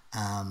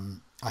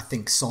 I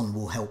think Son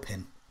will help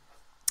him.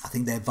 I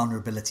think their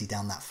vulnerability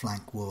down that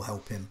flank will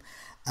help him.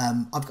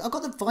 I've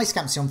got the vice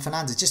captaincy on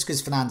Fernandes just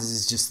because Fernandes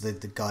is just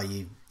the guy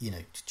you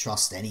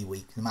trust any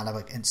week, no matter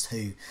against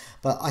who.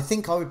 But I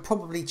think I would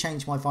probably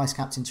change my vice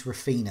captain to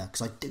Rafinha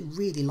because I do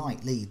really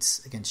like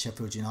Leeds against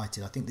Sheffield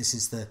United. I think this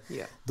is the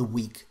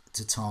week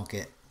to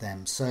target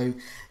them. So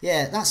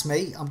yeah, that's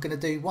me. I'm going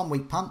to do 1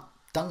 week punt,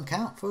 Dunk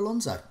out for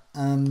Alonso.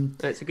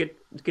 It's a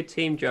good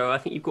team, Joe. I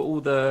think you've got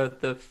all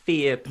the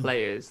fear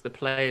players, the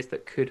players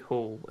that could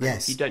haul.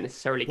 Yes. If you don't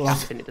necessarily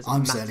captain, it doesn't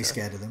matter. I'm certainly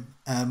scared of them.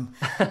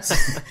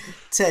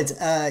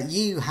 Ted,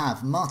 you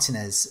have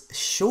Martinez,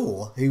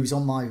 Shaw, who's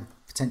on my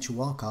potential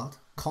wildcard,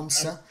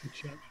 Konsa,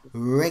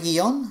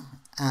 Reguilon,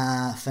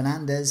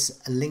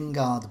 Fernandes,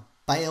 Lingard,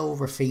 Bale,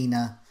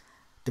 Rafinha,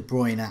 De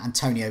Bruyne,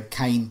 Antonio,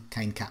 Kane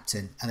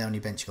captain, and then on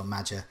your bench you've got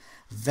Maja,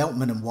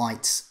 Veltman and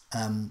White,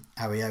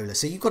 Areola.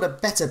 So you've got a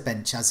better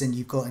bench, as in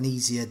you've got an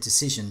easier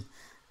decision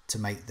to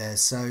make there.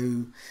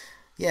 So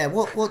yeah,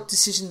 what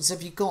decisions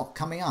have you got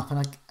coming up? And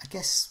I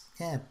guess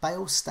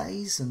Bale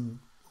stays and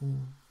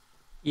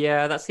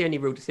yeah, that's the only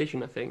real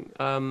decision I think.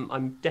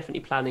 I'm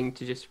definitely planning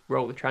to just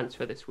roll the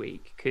transfer this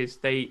week because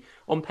they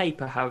on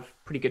paper have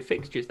pretty good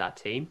fixtures, that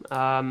team.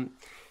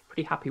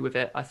 Pretty happy with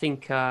it. I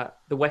think the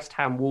West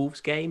Ham Wolves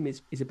game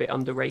is a bit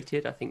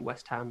underrated. I think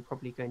West Ham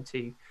probably going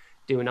to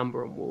do a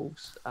number on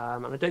Wolves,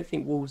 and I don't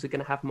think Wolves are going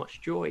to have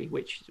much joy,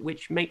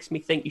 which makes me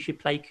think you should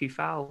play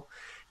Kufau,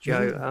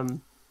 Joe.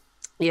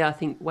 Mm-hmm. I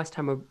think West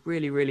Ham are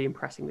really, really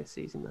impressing this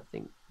season. I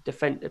think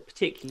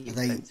particularly are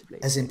they defensively.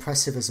 As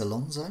impressive as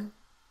Alonso?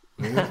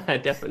 Really?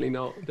 Definitely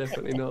not.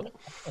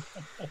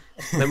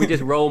 Let me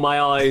just roll my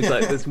eyes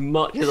like as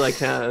much as I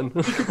can.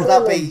 Will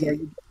that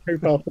be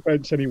Coop off the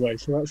bench anyway?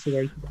 So that's the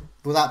way.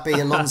 Will that be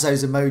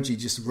Alonso's emoji,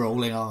 just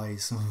rolling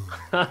eyes?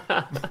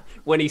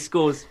 When he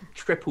scores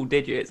triple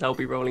digits, I'll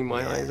be rolling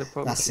my eyes. I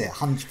promise. That's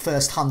it.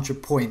 First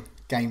 100-point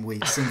game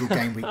week, single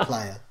game week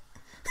player.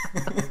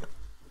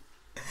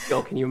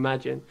 God, can you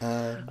imagine?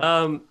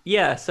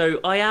 Yeah, so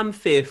I am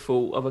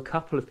fearful of a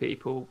couple of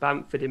people,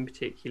 Bamford in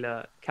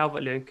particular.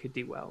 Calvert-Lewin could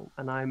do well,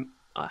 and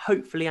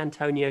hopefully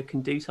Antonio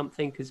can do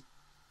something because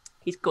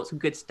he's got some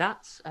good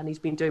stats and he's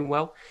been doing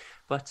well.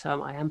 But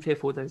I am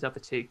fearful of those other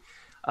two.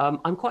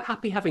 I'm quite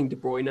happy having De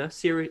Bruyne,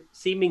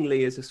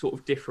 seemingly as a sort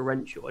of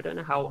differential. I don't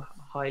know how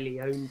highly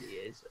owned he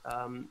is.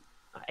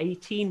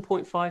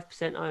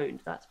 18.5%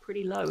 owned. That's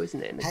pretty low,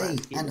 isn't it? In the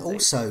grand scheme and of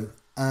things? also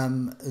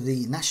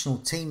the national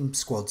team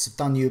squads have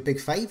done you a big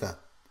favour.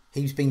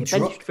 He's been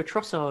benched for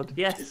Trossard.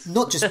 Yes,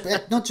 not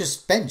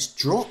just benched,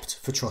 dropped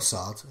for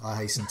Trossard. I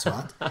hasten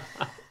to add.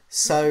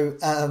 So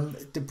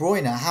De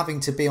Bruyne having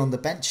to be on the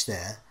bench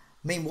there.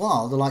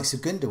 Meanwhile, the likes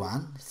of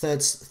Gundogan,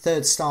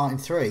 third start in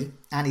 3,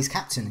 and he's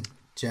captaining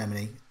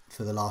Germany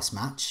for the last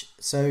match.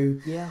 So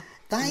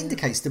that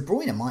indicates De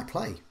Bruyne might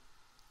play.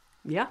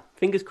 Yeah,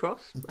 fingers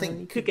crossed.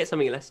 He could get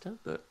something at Leicester,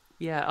 but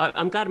yeah,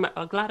 I'm glad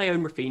I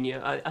own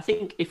Rafinha. I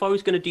think if I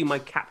was going to do my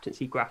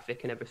captaincy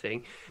graphic and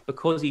everything,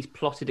 because he's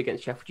plotted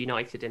against Sheffield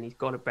United and he's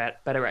got a better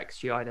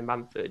XGI than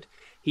Bamford,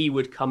 he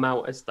would come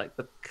out as like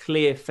the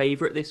clear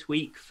favourite this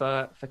week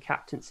for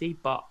captaincy.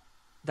 But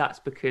that's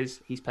because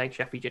he's playing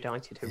Sheffield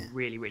United, who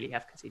really, really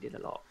have conceded a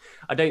lot.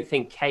 I don't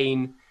think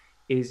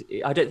we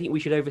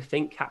should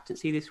overthink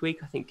captaincy this week.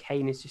 I think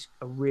Kane is just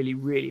a really,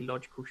 really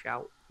logical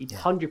shout. He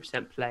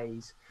 100%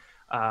 plays.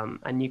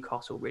 And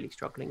Newcastle really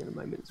struggling at the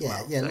moment as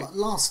well. Yeah. So.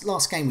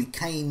 Last game week,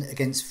 Kane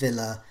against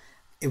Villa,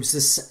 it was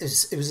a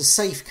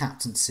safe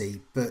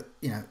captaincy, but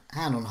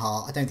hand on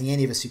heart, I don't think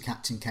any of us who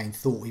captained Kane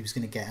thought he was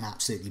going to get an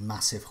absolutely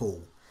massive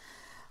haul,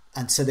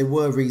 and so there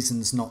were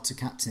reasons not to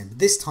captain him. But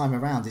this time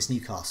around, it's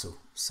Newcastle,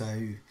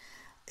 so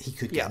he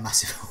could get a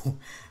massive haul.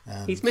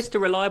 He's Mr.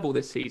 Reliable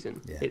this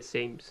season, it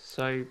seems.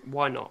 So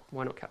why not?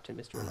 Why not captain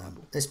Mr.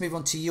 Reliable? Let's move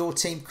on to your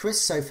team, Chris.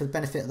 So for the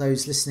benefit of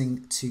those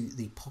listening to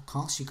the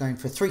podcast, you're going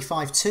for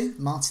 3-5-2,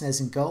 Martinez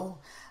in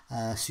goal,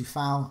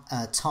 Soufal,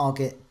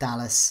 Target,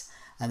 Dallas,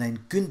 and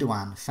then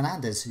Gundogan,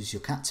 Fernandes, who's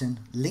your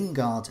captain,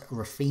 Lingard,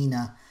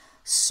 Rafinha,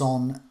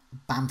 Son,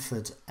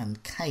 Bamford,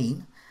 and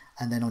Kane.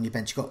 And then on your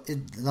bench, you've got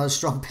another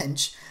strong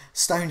bench,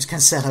 Stones,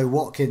 Cancelo,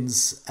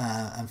 Watkins,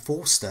 and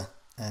Forster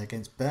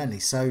against Burnley.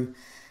 So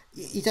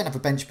you don't have a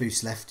bench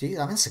boost left, do you?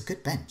 I mean, that's a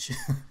good bench.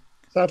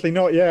 Sadly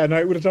not, yeah. No,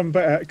 it would have done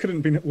better. It couldn't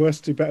have been worse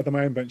to do better than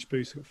my own bench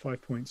boost. I got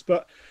 5 points.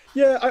 But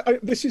yeah,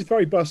 this is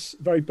very bus.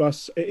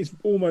 It is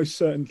almost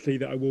certainty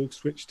that I will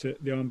switch to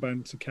the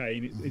armband to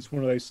Kane. It's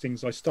one of those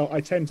things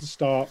I tend to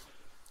start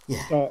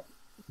with a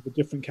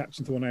different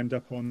captain to one I end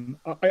up on.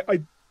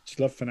 I just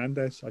love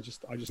Fernandes.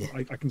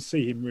 I can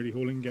see him really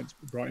hauling against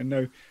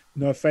Brighton.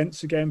 No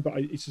offence again, but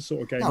it's the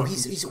sort of game. No,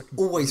 he's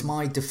always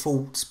my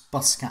default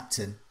bus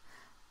captain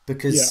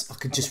because I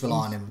could just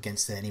rely on him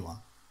against anyone.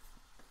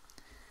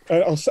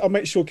 I'll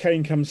make sure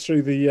Kane comes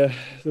through the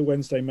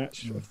Wednesday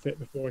match fit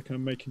before I kind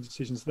of making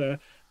decisions there.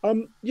 I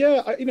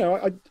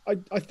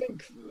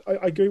think I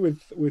agree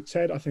with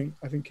Ted. I think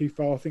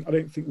Koufal. I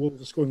don't think Wolves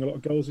are scoring a lot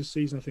of goals this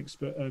season. I think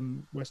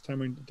West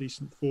Ham are in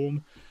decent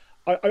form.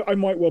 I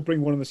might well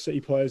bring one of the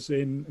City players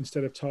in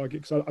instead of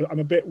Target because I'm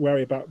a bit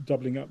wary about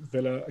doubling up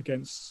Villa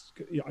against.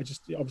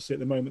 Obviously at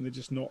the moment they're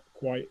just not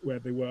quite where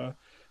they were,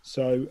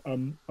 so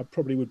I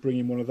probably would bring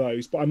in one of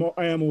those. But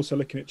I am also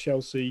looking at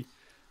Chelsea.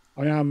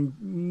 I am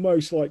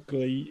most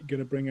likely going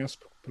to bring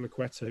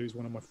Azpilicueta, who's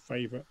one of my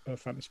favourite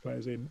fantasy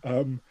players,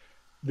 in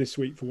this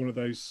week for one of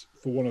those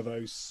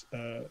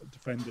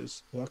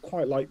defenders. Well, I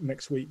quite like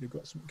next week. They've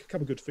got a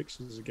couple of good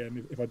fixtures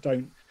again. If I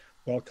don't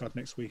wildcard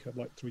next week, I'd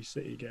like 3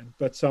 City again.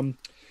 But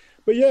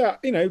yeah,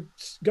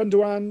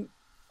 Gundogan,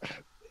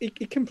 he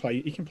can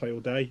play. He can play all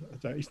day.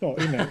 He's not,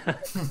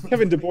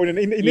 Kevin De Bruyne.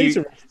 He needs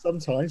a rest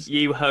sometimes.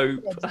 You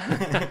hope.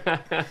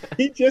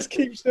 He just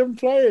keeps them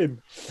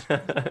playing.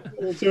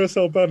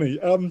 Duracell Bunny.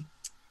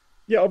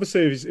 Yeah,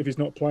 obviously, if he's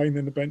not playing,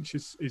 then the bench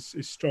is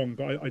strong.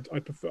 But I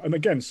prefer. And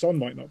again, Son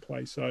might not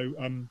play, so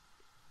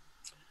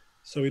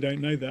we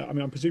don't know that. I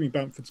mean, I'm presuming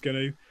Bamford's going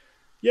to.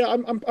 Yeah,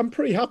 I'm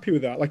pretty happy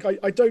with that. Like,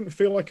 I don't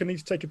feel like I need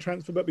to take a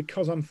transfer, but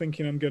because I'm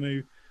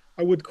thinking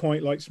I would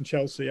quite like some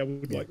Chelsea. I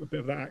would like a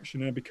bit of that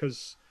action there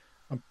because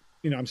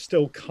I'm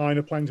still kind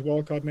of planning to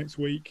wildcard next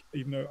week,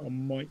 even though I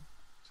might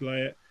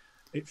delay it.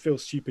 It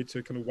feels stupid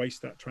to kind of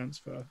waste that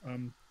transfer.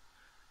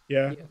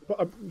 But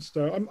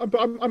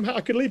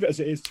I could leave it as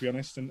it is, to be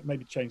honest, and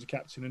maybe change the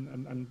captain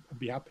and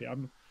be happy.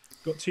 I've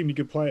got too many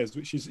good players,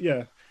 which is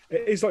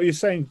it's like you're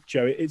saying,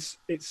 Joe.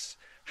 It's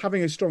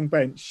having a strong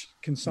bench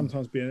can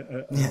sometimes be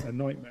a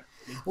nightmare.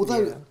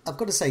 Although I've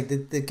got to say,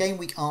 the game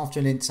week after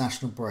an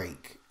international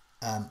break,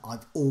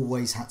 I've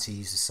always had to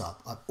use a sub.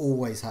 I've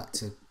always had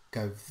to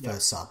go for a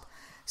sub,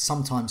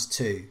 sometimes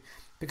 2,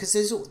 because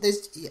there's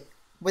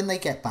when they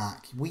get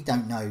back, we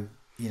don't know,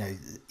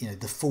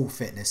 the full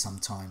fitness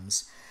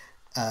sometimes.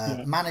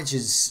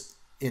 Managers,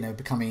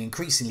 becoming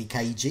increasingly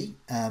cagey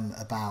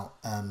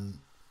about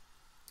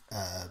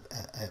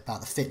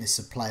the fitness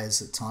of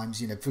players at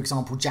times. For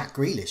example, Jack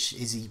Grealish,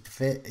 is he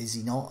fit? Is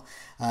he not?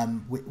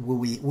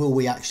 Will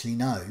we actually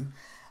know?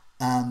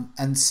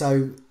 And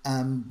so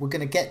we're going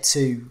to get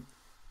to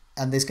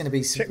and there's going to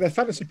be check their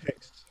fantasy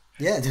picks.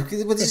 Yeah,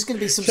 well, there's going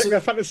to be some. Check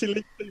their fantasy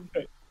league team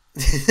picks.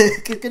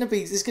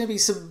 There's going to be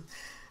some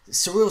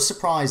surreal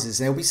surprises.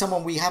 There'll be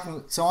someone we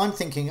haven't. So I'm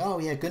thinking, oh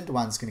yeah,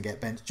 Gundogan's going to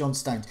get benched. John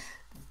Stones.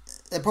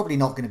 They're probably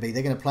not going to be.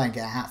 They're going to play and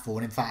get a hatful.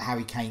 And in fact,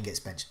 Harry Kane gets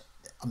benched.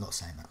 I'm not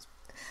saying that,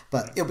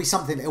 but it'll be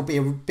something. It'll be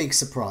a big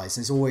surprise.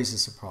 There's always a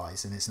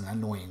surprise, and it's an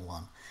annoying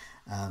one.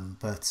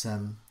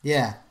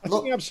 Yeah, I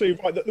think you're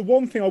absolutely right. The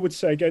one thing I would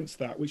say against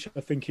that, which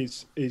I think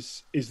is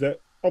that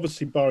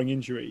obviously barring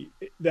injury,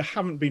 there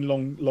haven't been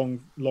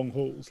long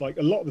hauls. Like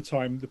a lot of the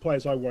time, the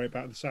players I worry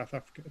about, the South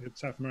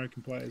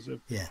American players, and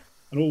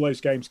all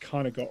those games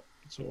kind of got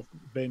sort of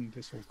binned,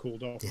 this all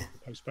called off,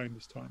 postponed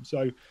this time.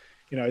 So,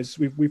 as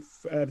we've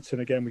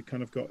Everton again, we've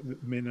kind of got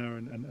Mina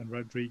and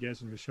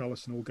Rodriguez and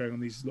Richarlison all going on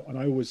these, and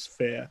I always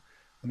fear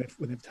when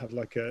they've had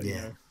like a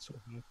sort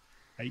of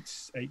a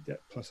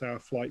 8+ hour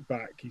flight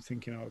back, you're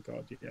thinking, oh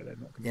god, they're not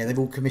going to. Yeah, they've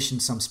all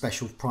commissioned some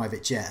special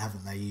private jet,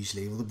 haven't they?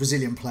 Usually, all the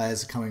Brazilian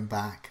players are coming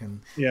back,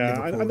 and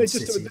and they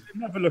just they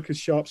never look as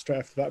sharp straight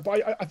after that.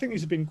 But I think these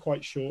have been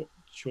quite short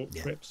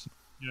trips.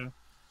 Yeah,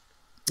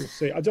 we'll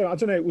see. I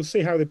don't know. We'll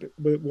see how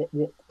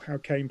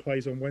Kane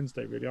plays on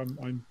Wednesday. Really, I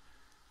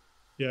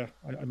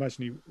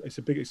imagine it's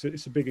a bigger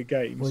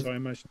game, so I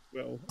imagine it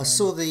will. I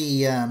saw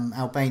the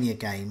Albania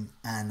game,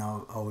 and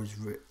I was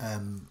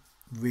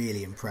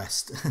really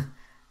impressed.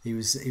 He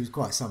was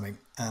quite something.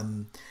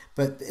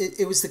 But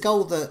it was the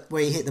goal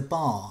where he hit the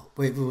bar.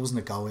 Well, it wasn't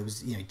a goal. It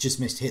was just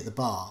missed to hit the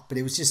bar. But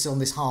it was just on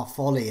this half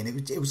volley,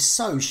 and it was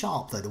so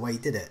sharp though the way he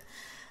did it.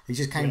 He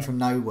just came from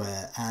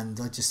nowhere, and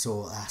I just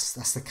thought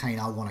that's the Kane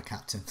I want to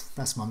captain.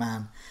 That's my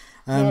man.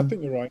 I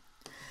think you're right.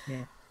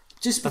 Yeah.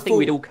 I think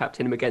we'd all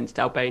captain him against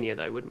Albania,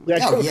 though, wouldn't we?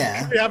 Yeah,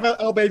 yeah. We have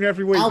Albania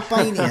every week.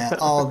 Albania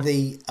are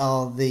the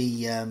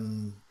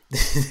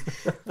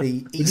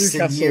the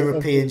Eastern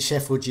European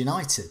Sheffield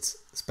United,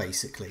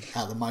 basically,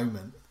 at the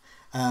moment.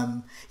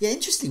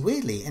 Interesting,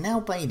 weirdly, in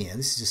Albania,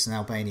 this is just an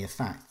Albania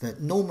fact, that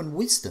Norman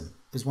Wisdom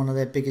was one of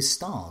their biggest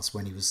stars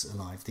when he was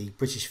alive, the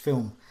British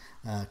film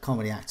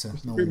comedy actor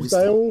Norman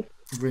Wisdom.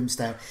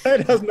 Grimsdale.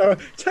 Ted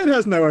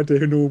has no idea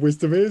who Norman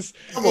Wisdom is.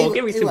 Come on,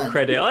 give me some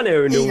credit. I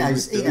know who Norman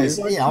Wisdom is.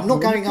 I'm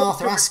not going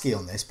Arthur Askey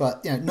on this,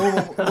 but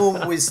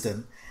Norman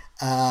Wisdom.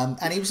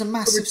 And he was a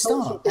massive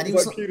star. And he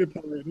was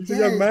he's a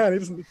young man. He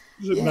doesn't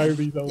know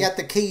these old. He had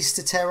the keys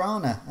to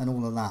Tirana and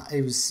all of that.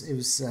 It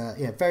was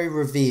very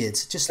revered.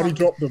 Just like he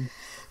dropped them.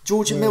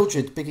 George and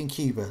Mildred, big in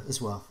Cuba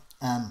as well.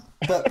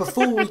 But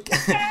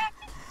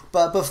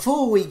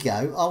before we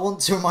go, I want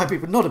to remind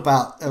people not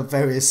about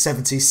various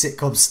 70s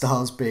sitcom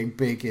stars being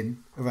big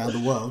around the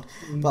world,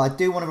 but I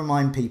do want to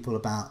remind people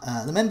about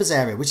the members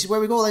area, which is where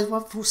we got all those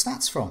wonderful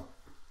stats from.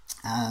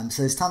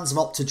 So there's tons of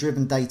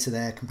Opta-driven data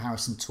there,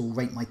 comparison tool,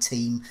 rate my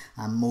team,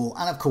 and more.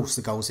 And of course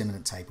the goals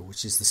imminent table,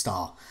 which is the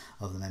star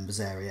of the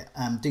members area.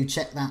 Do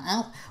check that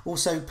out.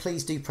 Also,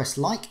 please do press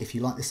like if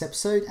you like this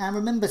episode. And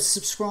remember to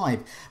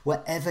subscribe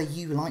wherever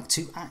you like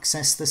to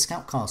access the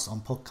Scoutcast,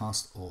 on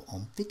podcast or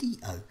on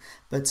video.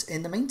 But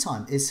in the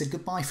meantime, it's a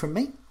goodbye from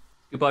me.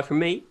 Goodbye from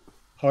me.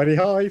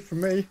 Hi from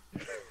me.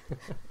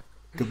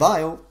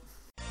 Goodbye all.